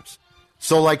miss games.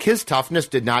 So, his toughness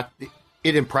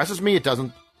it impresses me. It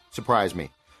doesn't surprise me.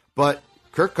 But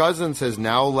Kirk Cousins has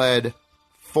now led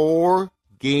 4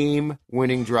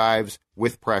 game-winning drives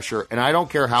with pressure. And I don't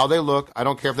care how they look. I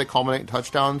don't care if they culminate in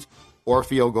touchdowns or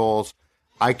field goals.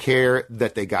 I care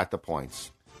that they got the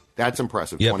points. That's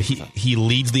impressive. Yeah, he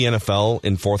leads the NFL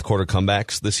in fourth quarter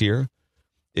comebacks this year.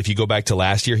 If you go back to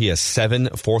last year, he has 7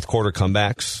 fourth quarter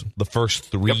comebacks. The first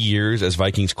 3 years as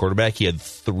Vikings quarterback, he had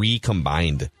 3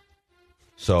 combined.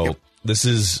 So this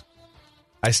is,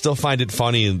 I still find it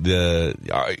funny.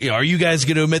 Are you guys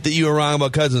going to admit that you were wrong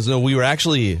about Cousins? No, we were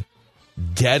actually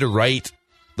dead right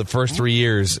the first 3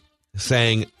 years,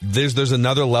 saying there's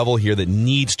another level here that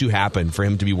needs to happen for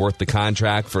him to be worth the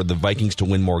contract, for the Vikings to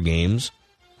win more games.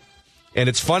 And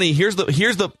it's funny. Here's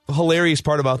the hilarious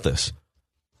part about this.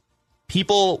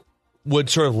 People would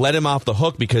sort of let him off the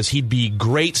hook because he'd be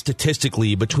great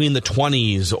statistically between the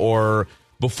 20s or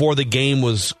before the game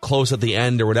was close at the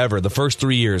end or whatever. The first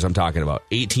 3 years I'm talking about,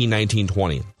 18, 19,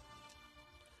 20.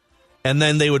 And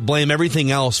then they would blame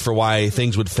everything else for why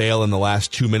things would fail in the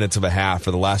last 2 minutes of a half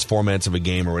or the last 4 minutes of a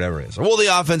game or whatever it is. Well,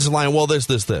 the offensive line, well,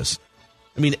 this.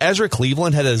 I mean, Ezra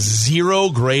Cleveland had a 0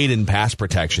 grade in pass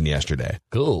protection yesterday.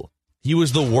 Cool. He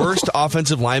was the worst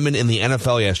offensive lineman in the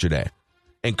NFL yesterday.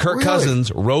 And Kirk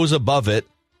Cousins rose above it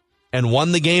and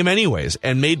won the game anyways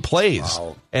and made plays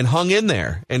and hung in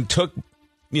there and took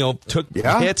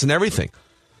hits and everything.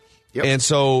 Yep. And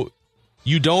so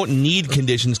you don't need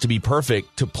conditions to be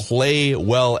perfect to play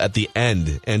well at the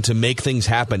end and to make things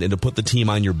happen and to put the team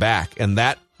on your back. And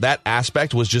that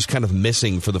aspect was just kind of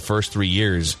missing for the first 3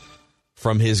 years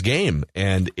from his game.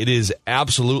 And it is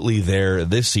absolutely there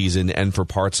this season and for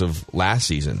parts of last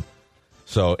season.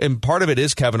 So, and part of it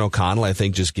is Kevin O'Connell, I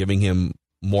think, just giving him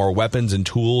more weapons and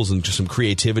tools and just some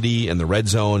creativity in the red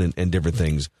zone and different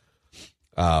things.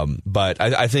 But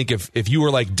I think if you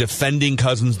were like defending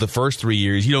Cousins the first 3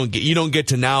 years, you don't get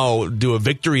to now do a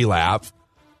victory lap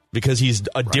because he's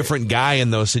a different guy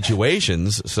in those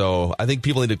situations. So I think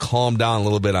people need to calm down a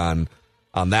little bit on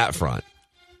that front.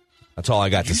 That's all I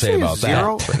got to say about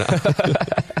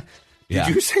that. Did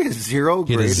you say a 0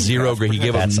 grade? He had a 0 grade. He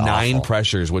gave up 9 awful.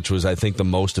 pressures, which was, I think, the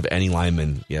most of any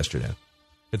lineman yesterday.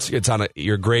 It's on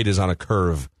your grade is on a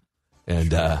curve,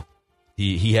 and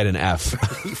he had an F.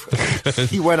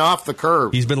 He went off the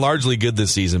curve. He's been largely good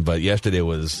this season, but yesterday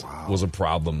was a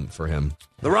problem for him.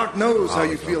 The Rock knows how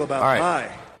you feel about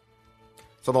pie.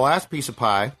 So the last piece of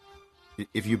pie,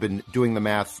 if you've been doing the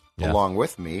math along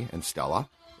with me and Stella,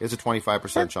 is a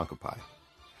 25% chunk of pie.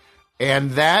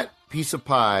 And that piece of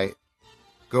pie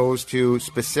goes to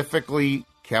specifically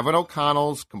Kevin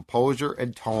O'Connell's composure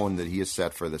and tone that he has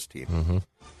set for this team.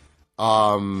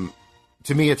 Mm-hmm.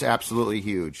 To me, it's absolutely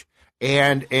huge.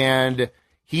 And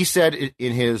he said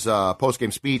in his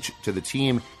post-game speech to the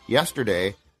team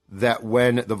yesterday that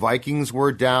when the Vikings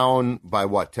were down by,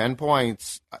 10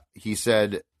 points, he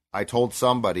said, I told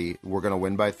somebody we're going to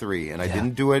win by 3. And I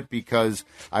didn't do it because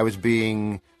I was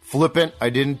being flippant. I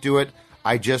didn't do it.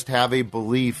 I just have a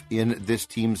belief in this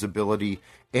team's ability.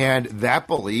 And that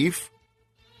belief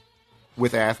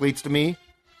with athletes, to me,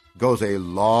 goes a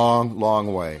long,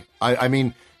 long way. I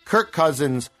mean, Kirk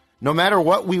Cousins, no matter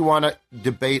what we want to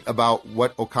debate about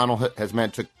what O'Connell has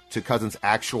meant to Cousins'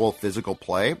 actual physical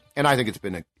play, and I think it's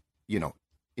been,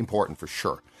 important for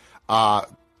sure.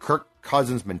 Kirk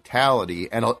Cousins' mentality,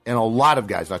 and a lot of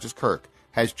guys, not just Kirk,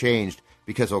 has changed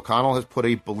because O'Connell has put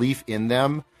a belief in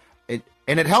them.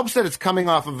 And it helps that it's coming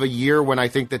off of a year when I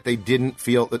think that they didn't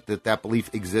feel that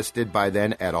belief existed by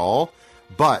then at all.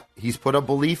 But he's put a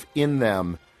belief in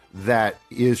them that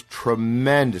is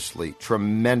tremendously,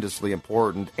 tremendously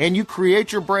important. And you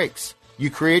create your breaks.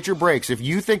 If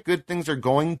you think good things are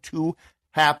going to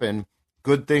happen,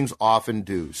 good things often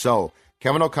do. So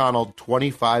Kevin O'Connell,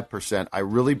 25%. I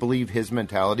really believe his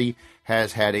mentality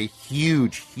has had a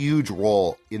huge, huge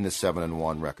role in the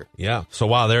 7-1 record. Yeah. So,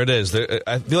 wow, there it is.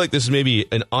 I feel like this is maybe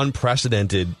an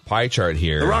unprecedented pie chart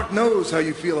here. The Rock knows how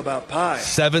you feel about pie.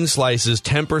 7 slices,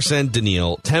 10%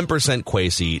 Daniil, 10%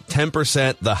 Kwesi,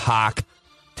 10% the Hawk,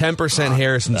 10%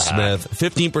 Harrison Smith,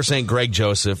 15% Greg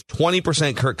Joseph,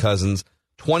 20% Kirk Cousins,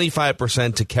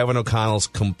 25% to Kevin O'Connell's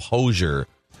composure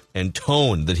and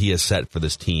tone that he has set for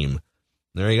this team.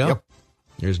 There you go. Yep.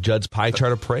 Here's Judd's pie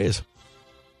chart of praise.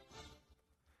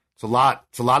 It's a lot.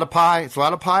 It's a lot of pie. It's a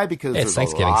lot of pie because there's a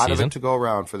lot of it to go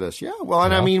around for this. Yeah. Well,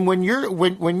 and I mean, when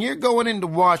you're going into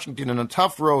Washington in a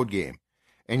tough road game,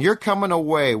 and you're coming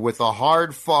away with a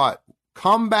hard fought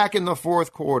comeback in the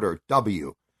fourth quarter, W.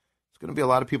 It's going to be a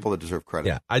lot of people that deserve credit.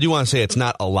 Yeah, I do want to say it's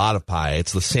not a lot of pie.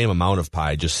 It's the same amount of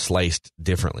pie, just sliced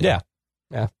differently. Yeah.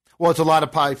 Well, it's a lot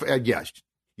of pie. Yes.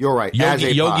 You're right.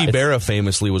 Yogi Berra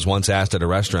famously was once asked at a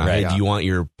restaurant, hey, do you want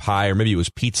your pie, or maybe it was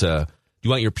pizza, do you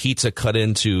want your pizza cut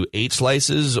into 8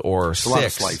 slices or 6? A lot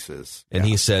of slices. And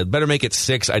he said, better make it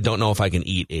 6. I don't know if I can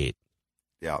eat 8.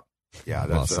 Yeah. Yeah.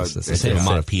 That's the same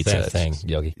amount of pizza. Same thing,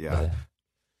 Yogi. Yeah.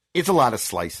 It's a lot of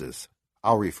slices.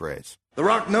 I'll rephrase. The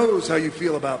Rock knows how you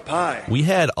feel about pie. We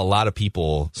had a lot of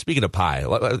people, speaking of pie,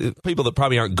 people that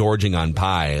probably aren't gorging on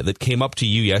pie, that came up to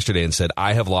you yesterday and said,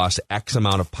 I have lost X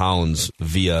amount of pounds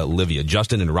via Livia.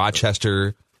 Justin in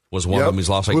Rochester was one of them. He's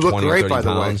lost like 20 or 30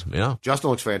 pounds. Yeah. Justin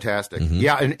looks fantastic. Mm-hmm.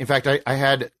 Yeah, and in fact, I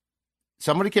had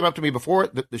somebody came up to me before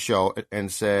the show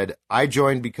and said, I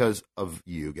joined because of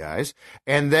you guys.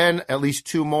 And then at least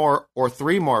 2 more or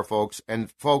 3 more folks.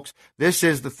 And folks, this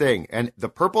is the thing. And the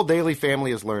Purple Daily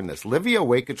family has learned this. Livia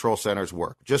Weight Control Center's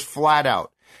work, just flat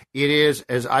out. It is,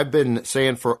 as I've been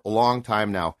saying for a long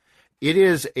time now, it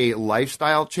is a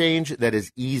lifestyle change that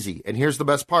is easy. And here's the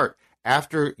best part.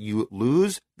 After you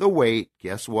lose the weight,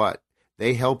 guess what?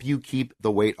 They help you keep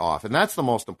the weight off. And that's the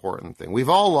most important thing. We've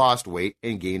all lost weight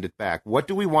and gained it back. What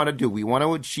do we want to do? We want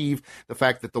to achieve the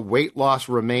fact that the weight loss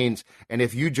remains. And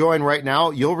if you join right now,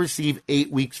 you'll receive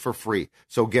 8 weeks for free.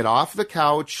 So get off the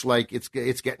couch. Like it's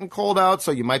getting cold out.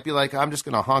 So you might be like, I'm just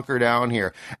going to hunker down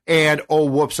here. And oh,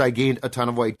 whoops, I gained a ton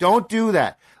of weight. Don't do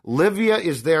that. Livea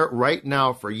is there right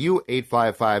now for you.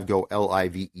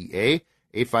 855-GO-LIVEA.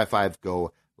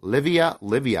 855-GO-LIVEA.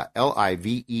 Livea,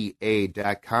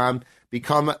 LIVEA.com.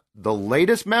 Become the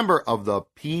latest member of the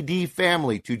PD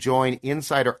family to join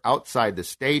inside or outside the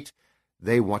state.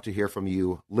 They want to hear from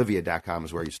you. Livea.com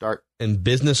is where you start. And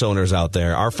business owners out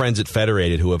there, our friends at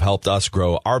Federated who have helped us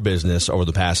grow our business over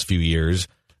the past few years,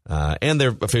 and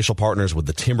they're official partners with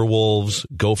the Timberwolves,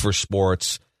 Gopher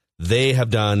Sports. They have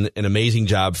done an amazing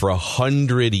job for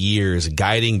 100 years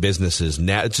guiding businesses.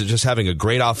 It's just having a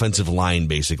great offensive line,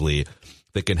 basically,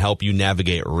 that can help you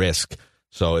navigate risk.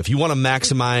 So if you want to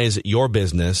maximize your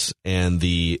business and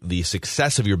the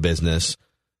success of your business,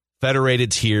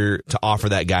 Federated's here to offer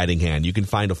that guiding hand. You can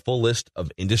find a full list of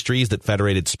industries that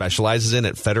Federated specializes in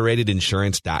at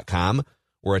federatedinsurance.com,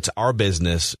 where it's our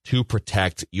business to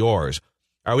protect yours.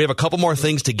 All right, we have a couple more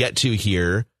things to get to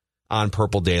here on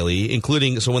Purple Daily,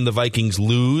 including, so when the Vikings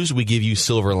lose, we give you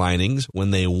silver linings.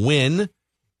 When they win,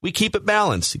 we keep it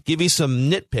balanced. Give you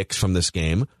some nitpicks from this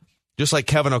game. Just like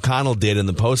Kevin O'Connell did in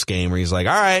the post game, where he's like,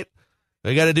 all right,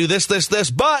 we got to do this,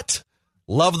 but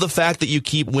love the fact that you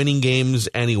keep winning games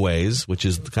anyways, which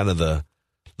is kind of the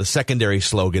secondary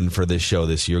slogan for this show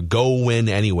this year. Go win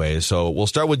anyways. So we'll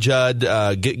start with Judd.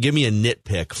 Give me a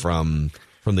nitpick from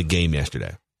the game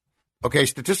yesterday. Okay,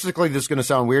 statistically, this is going to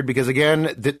sound weird because,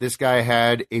 again, this guy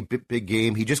had a big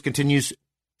game. He just continues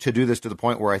to do this to the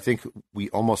point where I think we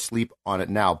almost sleep on it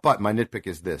now. But my nitpick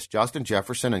is this. Justin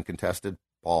Jefferson and contested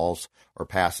balls or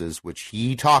passes, which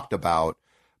he talked about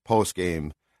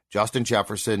post-game, Justin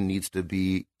Jefferson needs to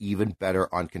be even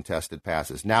better on contested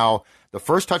passes. Now, the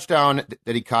first touchdown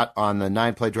that he caught on the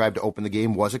 9-play drive to open the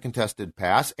game was a contested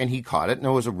pass, and he caught it, and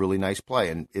it was a really nice play,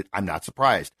 and I'm not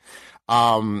surprised.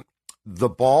 The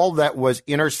ball that was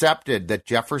intercepted that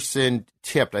Jefferson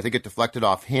tipped, I think it deflected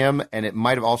off him, and it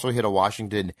might have also hit a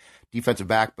Washington defensive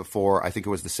back before, I think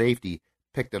it was the safety,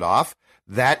 picked it off.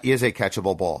 That is a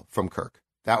catchable ball from Kirk.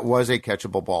 That was a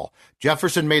catchable ball.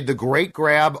 Jefferson made the great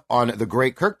grab on the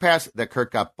great Kirk pass that Kirk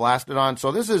got blasted on.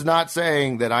 So this is not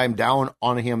saying that I'm down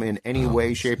on him in any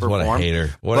way, shape, or form. What a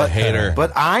hater. A hater.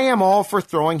 But I am all for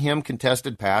throwing him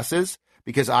contested passes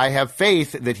because I have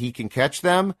faith that he can catch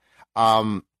them.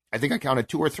 I think I counted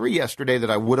 2 or 3 yesterday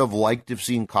that I would have liked to have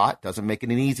seen caught. Doesn't make it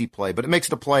an easy play, but it makes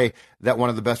it a play that one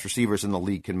of the best receivers in the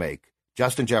league can make.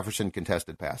 Justin Jefferson,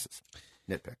 contested passes.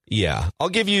 Nitpick. Yeah, I'll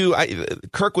give you.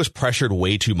 Kirk was pressured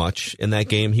way too much in that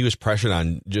game. He was pressured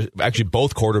on. Actually,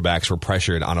 both quarterbacks were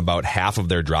pressured on about half of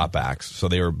their dropbacks. So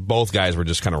both guys were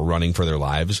just kind of running for their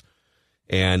lives.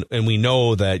 And we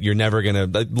know that you're never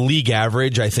going to, league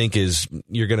average, I think, is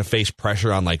you're going to face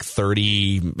pressure on like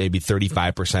 30, maybe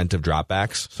 35% of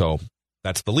dropbacks. So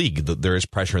that's the league. There is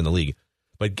pressure in the league.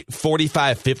 But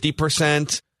 45,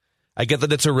 50%, I get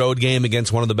that it's a road game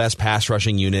against one of the best pass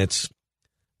rushing units,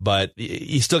 but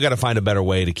you still got to find a better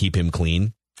way to keep him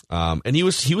clean. And he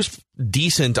was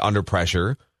decent under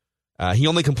pressure. He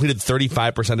only completed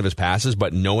 35% of his passes,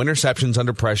 but no interceptions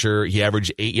under pressure. He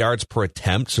averaged 8 yards per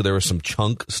attempt, so there was some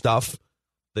chunk stuff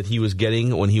that he was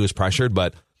getting when he was pressured.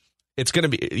 But it's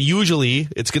going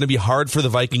to be hard for the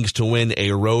Vikings to win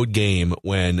a road game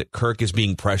when Kirk is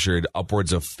being pressured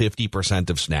upwards of 50%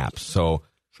 of snaps. So,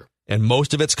 sure. And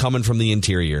most of it's coming from the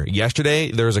interior.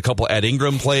 Yesterday, there was a couple Ed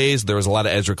Ingram plays. There was a lot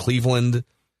of Ezra Cleveland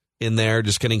in there,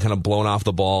 just getting kind of blown off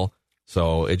the ball.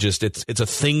 So it's a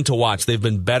thing to watch. They've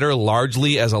been better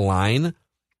largely as a line,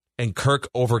 and Kirk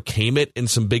overcame it in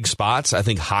some big spots. I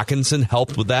think Hawkinson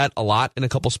helped with that a lot in a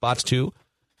couple spots too.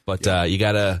 But you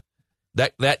gotta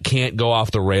that can't go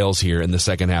off the rails here in the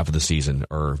second half of the season,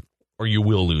 or you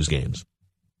will lose games.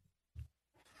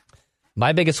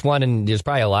 My biggest one, and there's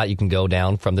probably a lot you can go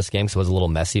down from this game because it was a little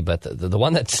messy, but the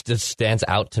one that just stands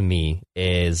out to me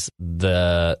is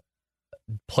the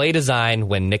play design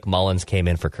when Nick Mullins came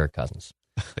in for Kirk Cousins.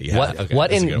 Yeah,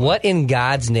 what in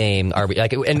God's name are we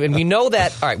like? And we know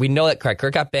that. All right, we know that. Correct.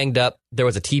 Kirk got banged up. There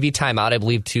was a TV timeout, I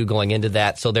believe, too, going into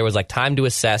that. So there was like time to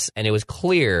assess, and it was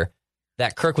clear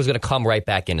that Kirk was going to come right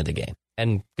back into the game.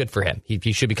 And good for him.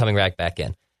 He should be coming right back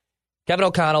in. Kevin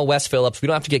O'Connell, Wes Phillips. We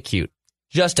don't have to get cute.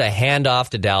 Just a handoff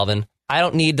to Dalvin. I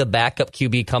don't need the backup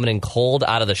QB coming in cold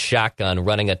out of the shotgun,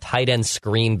 running a tight end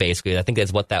screen, basically. I think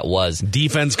that's what that was.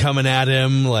 Defense coming at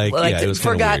him. It was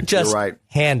forgot weird. just right.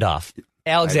 Handoff.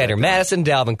 Alexander, Madison,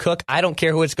 Dalvin Cook. I don't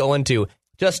care who it's going to.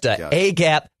 Just a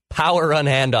gap power run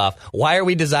handoff. Why are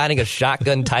we designing a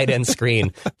shotgun tight end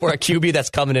screen for a QB that's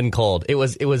coming in cold?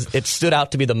 It stood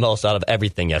out to be the most out of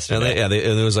everything yesterday. And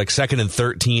it was like 2nd and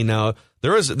 13 now.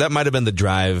 That might have been the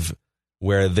drive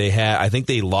where I think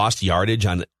they lost yardage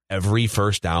on every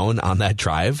first down on that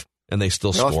drive, and they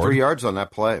still scored. Lost 3 yards on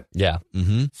that play. Yeah.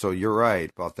 Mm-hmm. So you're right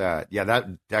about that. Yeah,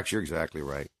 Dex, you're exactly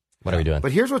right. What are we doing?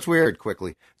 But here's what's weird,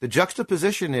 quickly. The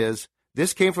juxtaposition is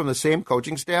this came from the same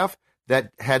coaching staff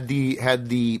that had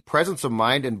the presence of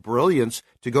mind and brilliance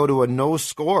to go to a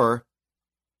no-score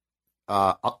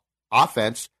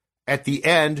offense at the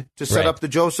end to set up the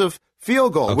Joseph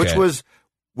field goal,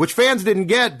 which fans didn't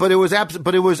get, but it was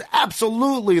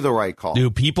absolutely the right call.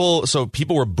 Dude, people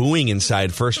were booing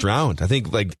inside first round. I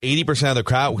think like 80% of the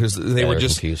crowd, because they were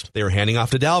just confused. They were handing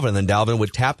off to Dalvin, and then Dalvin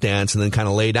would tap dance and then kind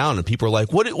of lay down, and people were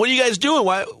like, "What are you guys doing?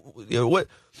 Why? What?"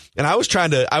 And I was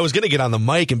going to get on the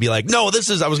mic and be like, "No,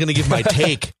 I was going to give my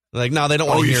take." Like, no, they don't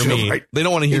want to hear me. Right. They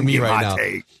don't want to hear me right now.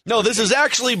 Take. No, this is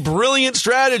actually brilliant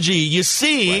strategy. You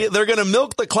see, they're going to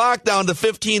milk the clock down to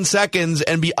 15 seconds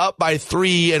and be up by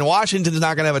 3, and Washington's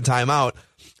not going to have a timeout.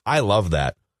 I love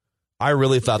that. I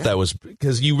really thought that was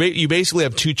because you basically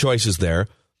have two choices there.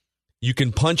 You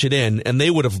can punch it in, and they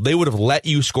would have let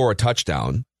you score a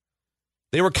touchdown.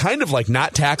 They were kind of like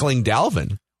not tackling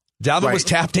Dalvin. Dalvin was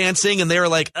tap dancing, and they were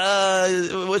like, what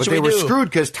should we do? But they were screwed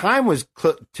because time was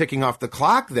ticking off the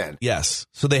clock then. Yes.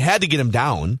 So they had to get him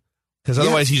down because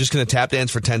otherwise he's just going to tap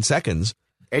dance for 10 seconds.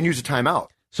 And use a timeout.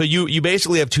 So you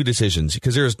basically have two decisions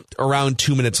because there's around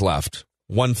 2 minutes left,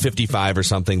 1:55 or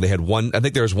something. They had I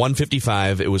think there was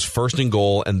 1:55. It was 1st and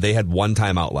goal, and they had one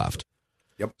timeout left.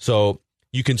 Yep. So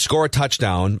you can score a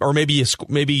touchdown, or maybe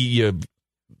you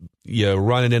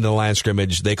run it into the line of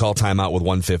scrimmage. They call timeout with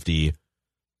 1:50.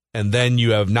 And then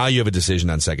you have a decision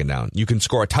on 2nd down. You can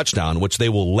score a touchdown, which they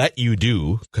will let you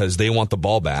do because they want the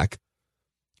ball back.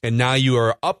 And now you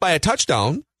are up by a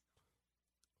touchdown,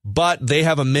 but they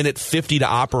have 1:50 to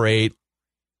operate.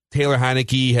 Taylor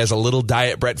Heineke has a little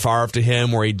diet Brett Favre to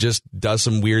him where he just does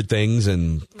some weird things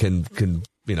and can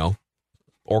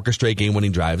orchestrate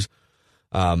game-winning drives.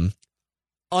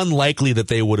 Unlikely that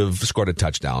they would have scored a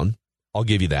touchdown. I'll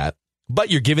give you that. But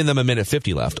you're giving them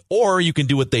 1:50 left. Or you can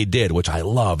do what they did, which I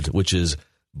loved, which is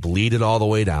bleed it all the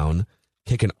way down,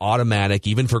 kick an automatic,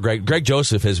 even for Greg. Greg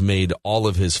Joseph has made all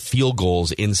of his field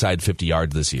goals inside 50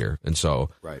 yards this year. And so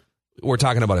we're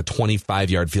talking about a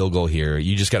 25-yard field goal here.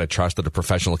 You just got to trust that a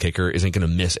professional kicker isn't going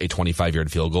to miss a 25-yard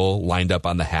field goal lined up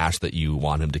on the hash that you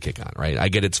want him to kick on, right? I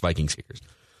get it's Vikings kickers.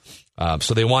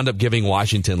 So they wound up giving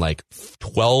Washington like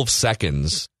 12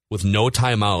 seconds with no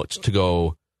timeouts to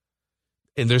go.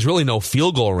 And there's really no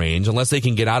field goal range unless they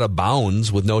can get out of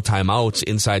bounds with no timeouts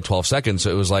inside 12 seconds. So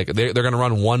it was like they're going to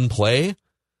run one play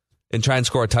and try and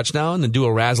score a touchdown and do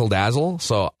a razzle-dazzle.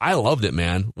 So I loved it,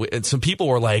 man. And some people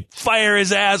were like, fire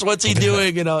his ass. What's he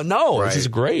doing? No, This is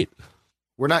great.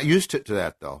 We're not used to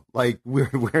that, though. Like,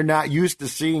 we're not used to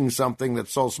seeing something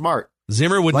that's so smart.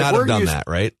 Zimmer would not have done that,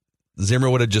 right? Zimmer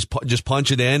would have just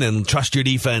punch it in and trust your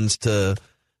defense to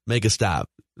make a stop.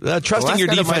 Trusting your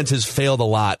defense has failed a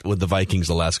lot with the Vikings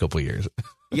the last couple of years.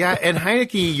 Yeah, and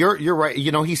Heineke, you're right.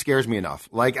 He scares me enough.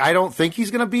 Like, I don't think he's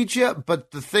going to beat you,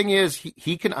 but the thing is,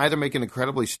 he can either make an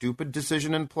incredibly stupid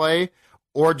decision in play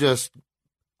or just,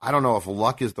 I don't know if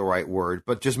luck is the right word,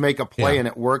 but just make a play and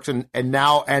it works. And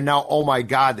now, oh my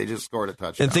God, they just scored a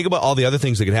touchdown. And think about all the other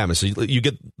things that could happen. So you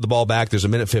get the ball back. There's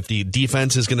 1:50.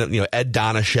 Defense is going to, Ed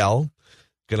Donashell,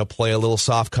 going to play a little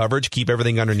soft coverage, keep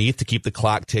everything underneath to keep the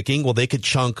clock ticking. Well, they could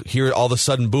chunk here. All of a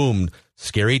sudden, boom,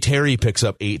 Scary Terry picks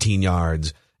up 18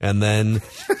 yards. And then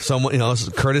someone,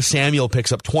 Curtis Samuel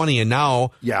picks up 20. And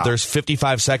now there's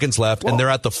 55 seconds left and they're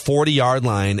at the 40-yard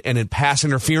line and a pass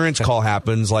interference call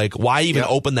happens. Like, why even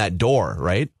open that door,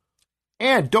 right?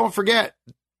 And don't forget,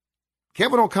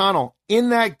 Kevin O'Connell in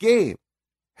that game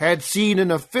had seen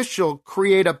an official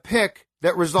create a pick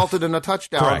that resulted in a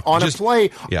touchdown on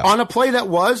a play that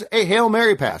was a Hail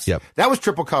Mary pass. Yep. That was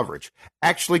triple coverage.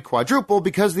 Actually quadruple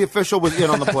because the official was in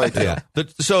on the play too.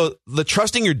 So the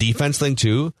trusting your defense thing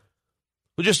too,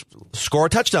 we'll just score a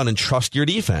touchdown and trust your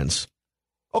defense.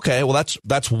 Okay, well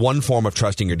that's one form of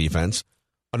trusting your defense.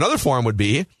 Another form would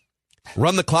be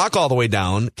run the clock all the way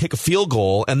down, kick a field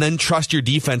goal, and then trust your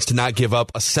defense to not give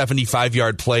up a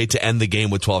 75-yard play to end the game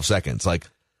with 12 seconds. Like,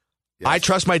 I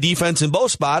trust my defense in both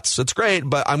spots. It's great,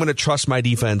 but I'm going to trust my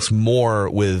defense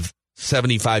more with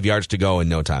 75 yards to go and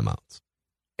no timeouts.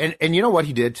 And you know what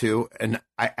he did too? And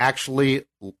I actually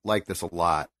like this a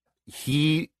lot.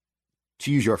 To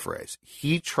use your phrase,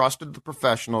 he trusted the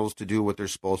professionals to do what they're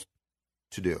supposed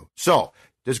to do. So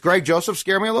Does Greg Joseph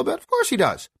scare me a little bit? Of course he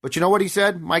does. But you know what he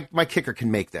said? My kicker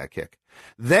can make that kick.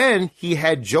 Then he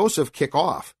had Joseph kick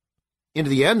off into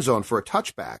the end zone for a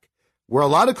touchback, where a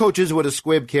lot of coaches would have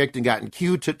squib kicked and gotten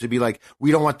cued to be like,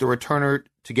 we don't want the returner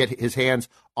to get his hands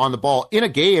on the ball in a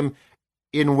game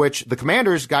in which the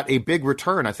Commanders got a big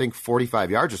return, I think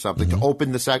 45 yards or something, to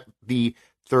open the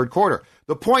third quarter.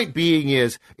 The point being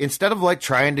is, instead of like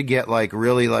trying to get like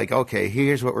really like, okay,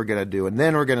 here's what we're going to do, and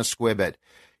then we're going to squib it,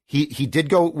 he did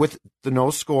go with the no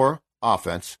score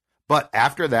offense. But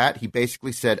after that, he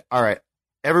basically said, all right,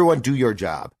 everyone do your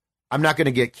job. I'm not going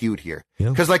to get cued here.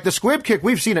 Because like the squib kick,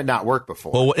 we've seen it not work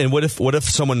before. Well, and what if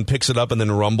someone picks it up and then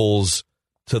rumbles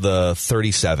to the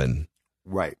 37?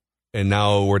 Right. And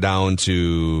now we're down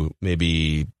to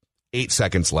maybe 8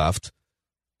 seconds left.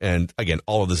 And again,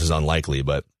 all of this is unlikely,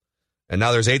 and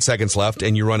now there's 8 seconds left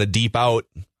and you run a deep out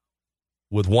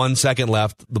with 1 second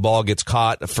left. The ball gets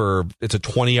caught it's a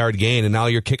 20-yard gain. And now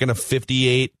you're kicking a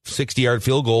 58, 60-yard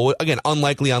field goal. Again,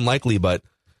 unlikely, but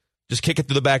just kick it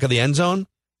through the back of the end zone.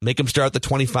 Make them start at the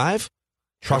 25.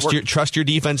 Trust your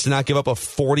defense to not give up a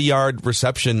 40-yard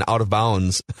reception out of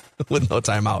bounds with no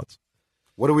timeouts.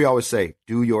 What do we always say?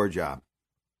 Do your job.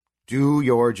 Do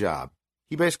your job.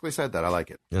 He basically said that. I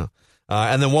like it. Yeah.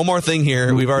 And then one more thing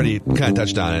here. We've already kind of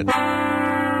touched on it.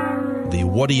 The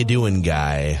what are you doing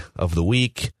guy of the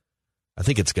week. I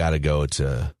think it's got to go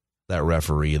to that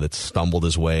referee that stumbled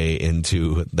his way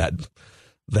into that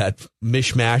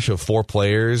mishmash of 4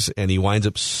 players, and he winds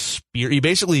up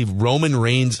Roman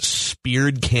Reigns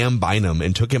speared Cam Bynum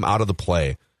and took him out of the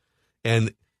play.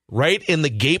 And right in the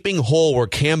gaping hole where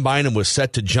Cam Bynum was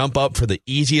set to jump up for the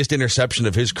easiest interception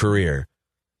of his career,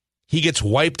 he gets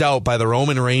wiped out by the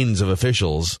Roman Reigns of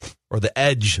officials, or the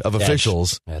edge of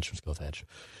officials. Edge. Let's go with edge.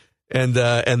 And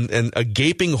a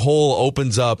gaping hole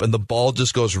opens up, and the ball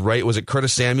just goes right. Was it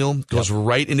Curtis Samuel? Goes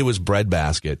right into his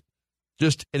breadbasket.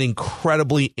 Just an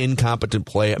incredibly incompetent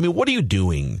play. I mean, what are you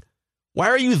doing? Why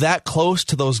are you that close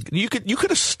to those? You could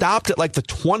have stopped at like the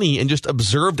 20 and just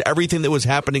observed everything that was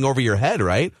happening over your head,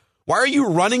 right? Why are you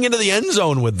running into the end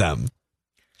zone with them?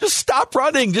 Just stop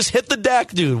running. Just hit the deck,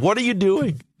 dude. What are you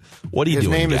doing? What are you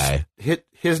doing, guy?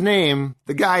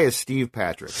 The guy is Steve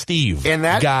Patrick. Steve. And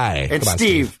that guy. And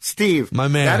Steve. My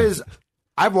man. That is,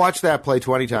 I've watched that play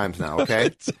 20 times now,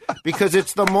 okay? Because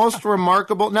it's the most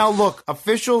remarkable. Now, look,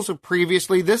 officials have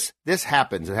previously, this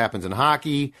happens. It happens in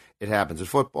hockey. It happens in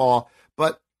football.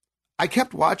 But I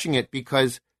kept watching it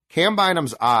because Cam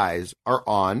Bynum's eyes are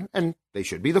on, and they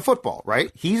should be the football,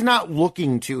 right? He's not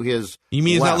looking to his You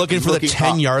mean he's left. not looking for the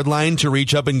 10-yard line to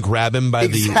reach up and grab him by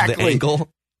the ankle?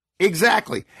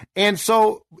 Exactly. And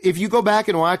so if you go back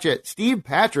and watch it, Steve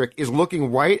Patrick is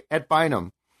looking right at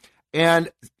Bynum.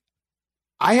 And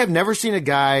I have never seen a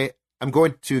guy, I'm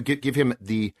going to give him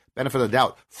the benefit of the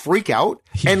doubt, freak out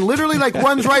and literally like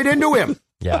runs right into him.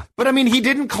 Yeah. But I mean, he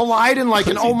didn't collide and like,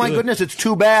 oh my goodness, it's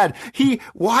too bad.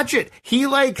 Watch it. He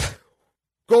like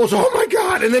goes, oh my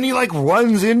God. And then he like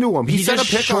runs into him. He set a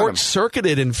pick on him.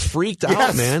 Short-circuited and freaked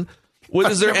out, man.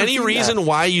 Is there any reason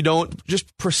why you don't,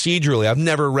 just procedurally, I've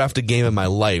never reffed a game in my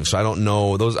life, so I don't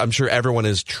know. I'm sure everyone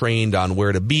is trained on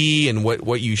where to be and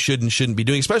what you should and shouldn't be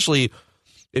doing, especially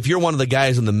if you're one of the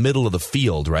guys in the middle of the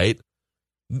field, right?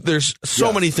 There's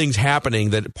so many things happening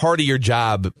that part of your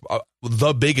job,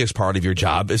 the biggest part of your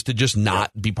job, is to just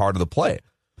not be part of the play.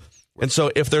 And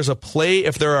so if there's a play,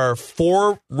 if there are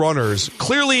 4 runners,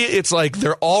 clearly it's like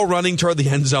they're all running toward the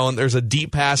end zone. There's a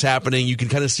deep pass happening. You can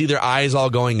kind of see their eyes all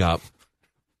going up.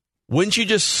 Wouldn't you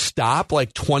just stop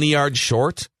like 20 yards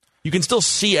short? You can still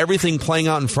see everything playing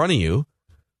out in front of you.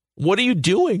 What are you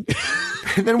doing?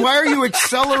 Then why are you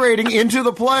accelerating into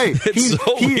the play?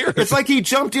 Weird. It's like he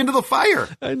jumped into the fire.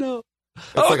 I know.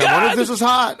 It's I wonder if this is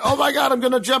hot. Oh my God, I'm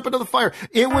going to jump into the fire.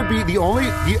 It would be the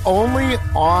only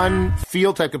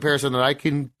on-field type comparison that I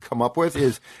can come up with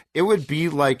is it would be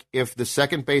like if the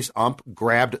second base ump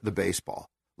grabbed the baseball.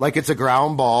 Like it's a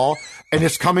ground ball, and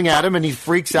it's coming at him, and he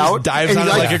freaks out. He dives on it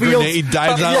like a grenade. He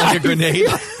dives on it like a grenade.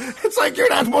 It's like you're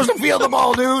not supposed to feel the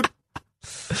ball, dude.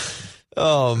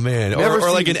 Oh, man.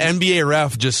 Or like an NBA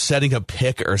ref just setting a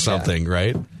pick or something,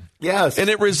 right? Yes.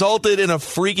 And it resulted in a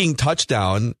freaking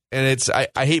touchdown. And it's I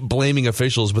hate blaming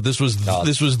officials, but this was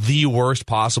the worst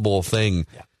possible thing.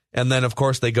 Yeah. And then, of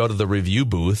course, they go to the review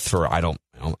booth for, I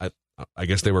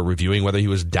guess they were reviewing whether he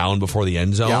was down before the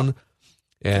end zone. Yeah.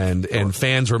 And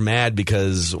fans were mad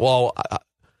because,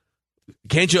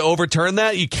 can't you overturn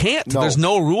that? You can't. No. There's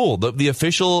no rule. If the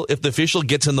official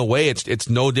gets in the way, it's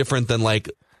no different than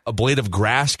like a blade of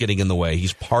grass getting in the way.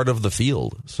 He's part of the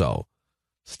field. So,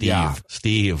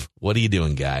 Steve, what are you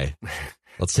doing, guy?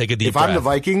 Let's take a deep breath. If I'm the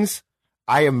Vikings,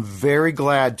 I am very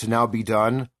glad to now be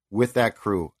done with that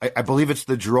crew. I believe it's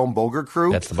the Jerome Boger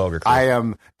crew. That's the Boger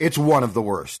crew. It's one of the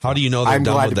worst. How do you know they're I'm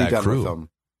done glad with to be that done crew? with them.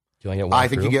 Do I get one crew?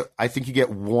 I think you get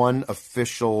one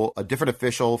official, a different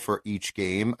official for each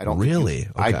game. I don't Really?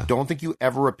 Think I don't think you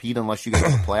ever repeat unless you get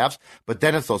to the playoffs. But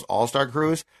then it's those all-star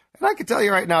crews. And I can tell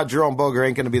you right now, Jerome Boger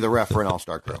ain't going to be the ref for an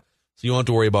all-star crew. So you won't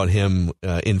have to worry about him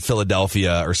in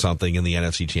Philadelphia or something in the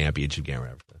NFC Championship game.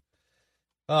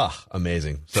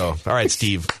 Amazing. So, all right,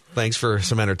 Steve, thanks for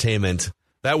some entertainment.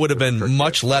 That would have been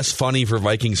much less funny for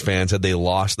Vikings fans had they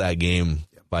lost that game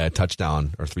by a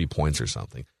touchdown or 3 points or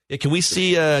something. Yeah, can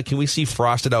we see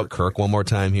frosted out Kirk one more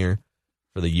time here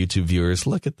for the YouTube viewers?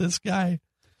 Look at this guy.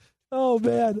 Oh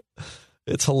man,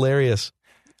 it's hilarious.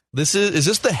 Is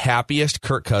this the happiest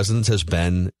Kirk Cousins has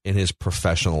been in his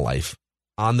professional life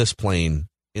on this plane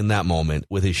in that moment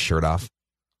with his shirt off?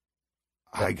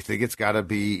 I think it's got to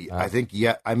be.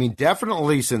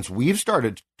 Definitely since we've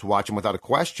started to watch him without a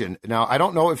question. Now, I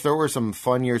don't know if there were some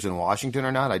fun years in Washington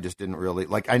or not. I just didn't really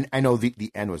like. I know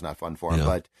the end was not fun for him,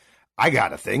 but I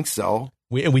gotta think so.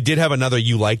 We did have another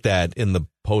 "You Like That" in the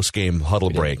post game huddle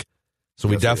break, so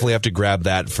we definitely have to grab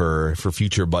that for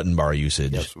future button bar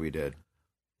usage. Yes, we did.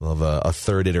 We'll have a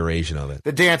third iteration of it.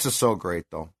 The dance is so great,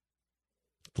 though.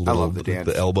 I love the dance.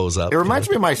 The elbows up. It reminds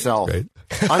me of myself.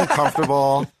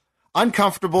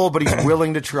 Uncomfortable, but he's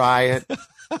willing to try it.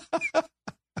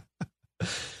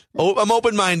 I'm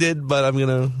open-minded, but I'm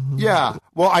gonna. Yeah,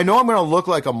 well, I know I'm gonna look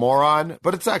like a moron,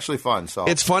 but it's actually fun. So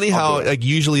it's funny how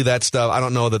usually that stuff. I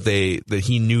don't know that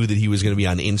he knew that he was going to be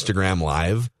on Instagram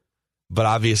Live, but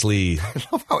obviously, I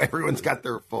love how everyone's got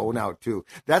their phone out too.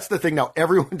 That's the thing now.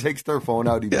 Everyone takes their phone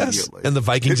out immediately. Yes. And the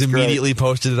Vikings immediately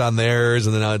posted it on theirs,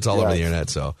 and then now it's all over the internet.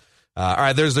 So. All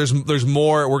right, there's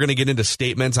more. We're going to get into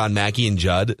statements on Mackey and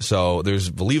Judd. So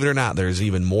believe it or not, there's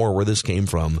even more where this came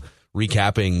from.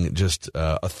 Recapping just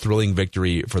a thrilling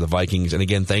victory for the Vikings. And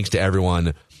again, thanks to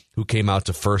everyone who came out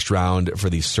to first round for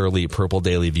the Surly Purple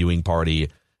Daily viewing party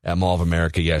at Mall of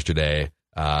America yesterday.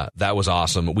 That was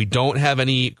awesome. We don't have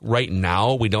any right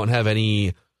now. We don't have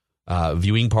any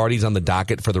viewing parties on the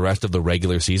docket for the rest of the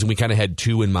regular season. We kind of had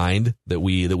two in mind that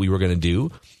we were going to do.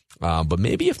 But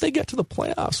maybe if they get to the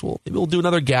playoffs, we'll do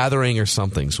another gathering or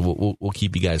something. So we'll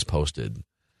keep you guys posted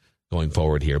going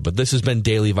forward here. But this has been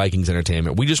Daily Vikings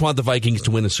Entertainment. We just want the Vikings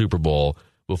to win a Super Bowl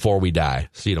before we die.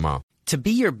 See you tomorrow. To be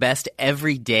your best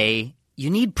every day, you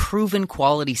need proven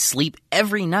quality sleep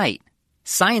every night.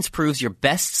 Science proves your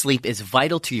best sleep is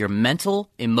vital to your mental,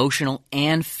 emotional,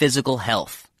 and physical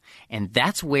health. And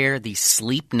that's where the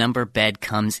Sleep Number bed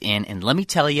comes in. And let me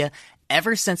tell you,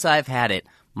 ever since I've had it,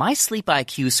 my Sleep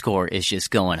IQ score is just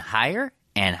going higher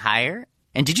and higher.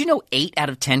 And did you know 8 out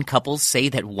of 10 couples say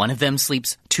that one of them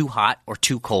sleeps too hot or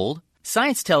too cold?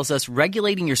 Science tells us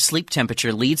regulating your sleep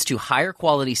temperature leads to higher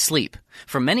quality sleep.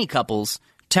 For many couples,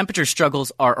 temperature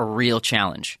struggles are a real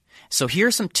challenge. So here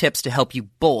are some tips to help you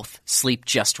both sleep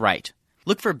just right.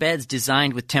 Look for beds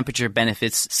designed with temperature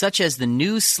benefits such as the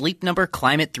new Sleep Number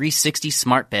Climate 360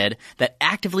 smart bed that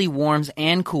actively warms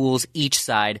and cools each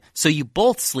side so you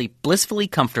both sleep blissfully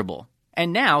comfortable.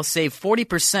 And now save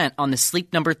 40% on the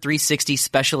Sleep Number 360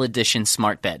 Special Edition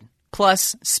smart bed.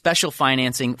 Plus, special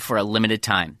financing for a limited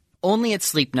time. Only at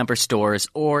Sleep Number stores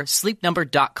or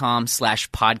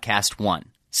sleepnumber.com/podcast1.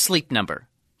 Sleep Number,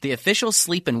 the official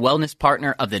sleep and wellness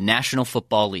partner of the National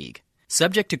Football League.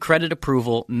 Subject to credit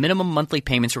approval, minimum monthly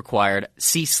payments required.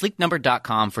 See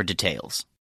sleepnumber.com for details.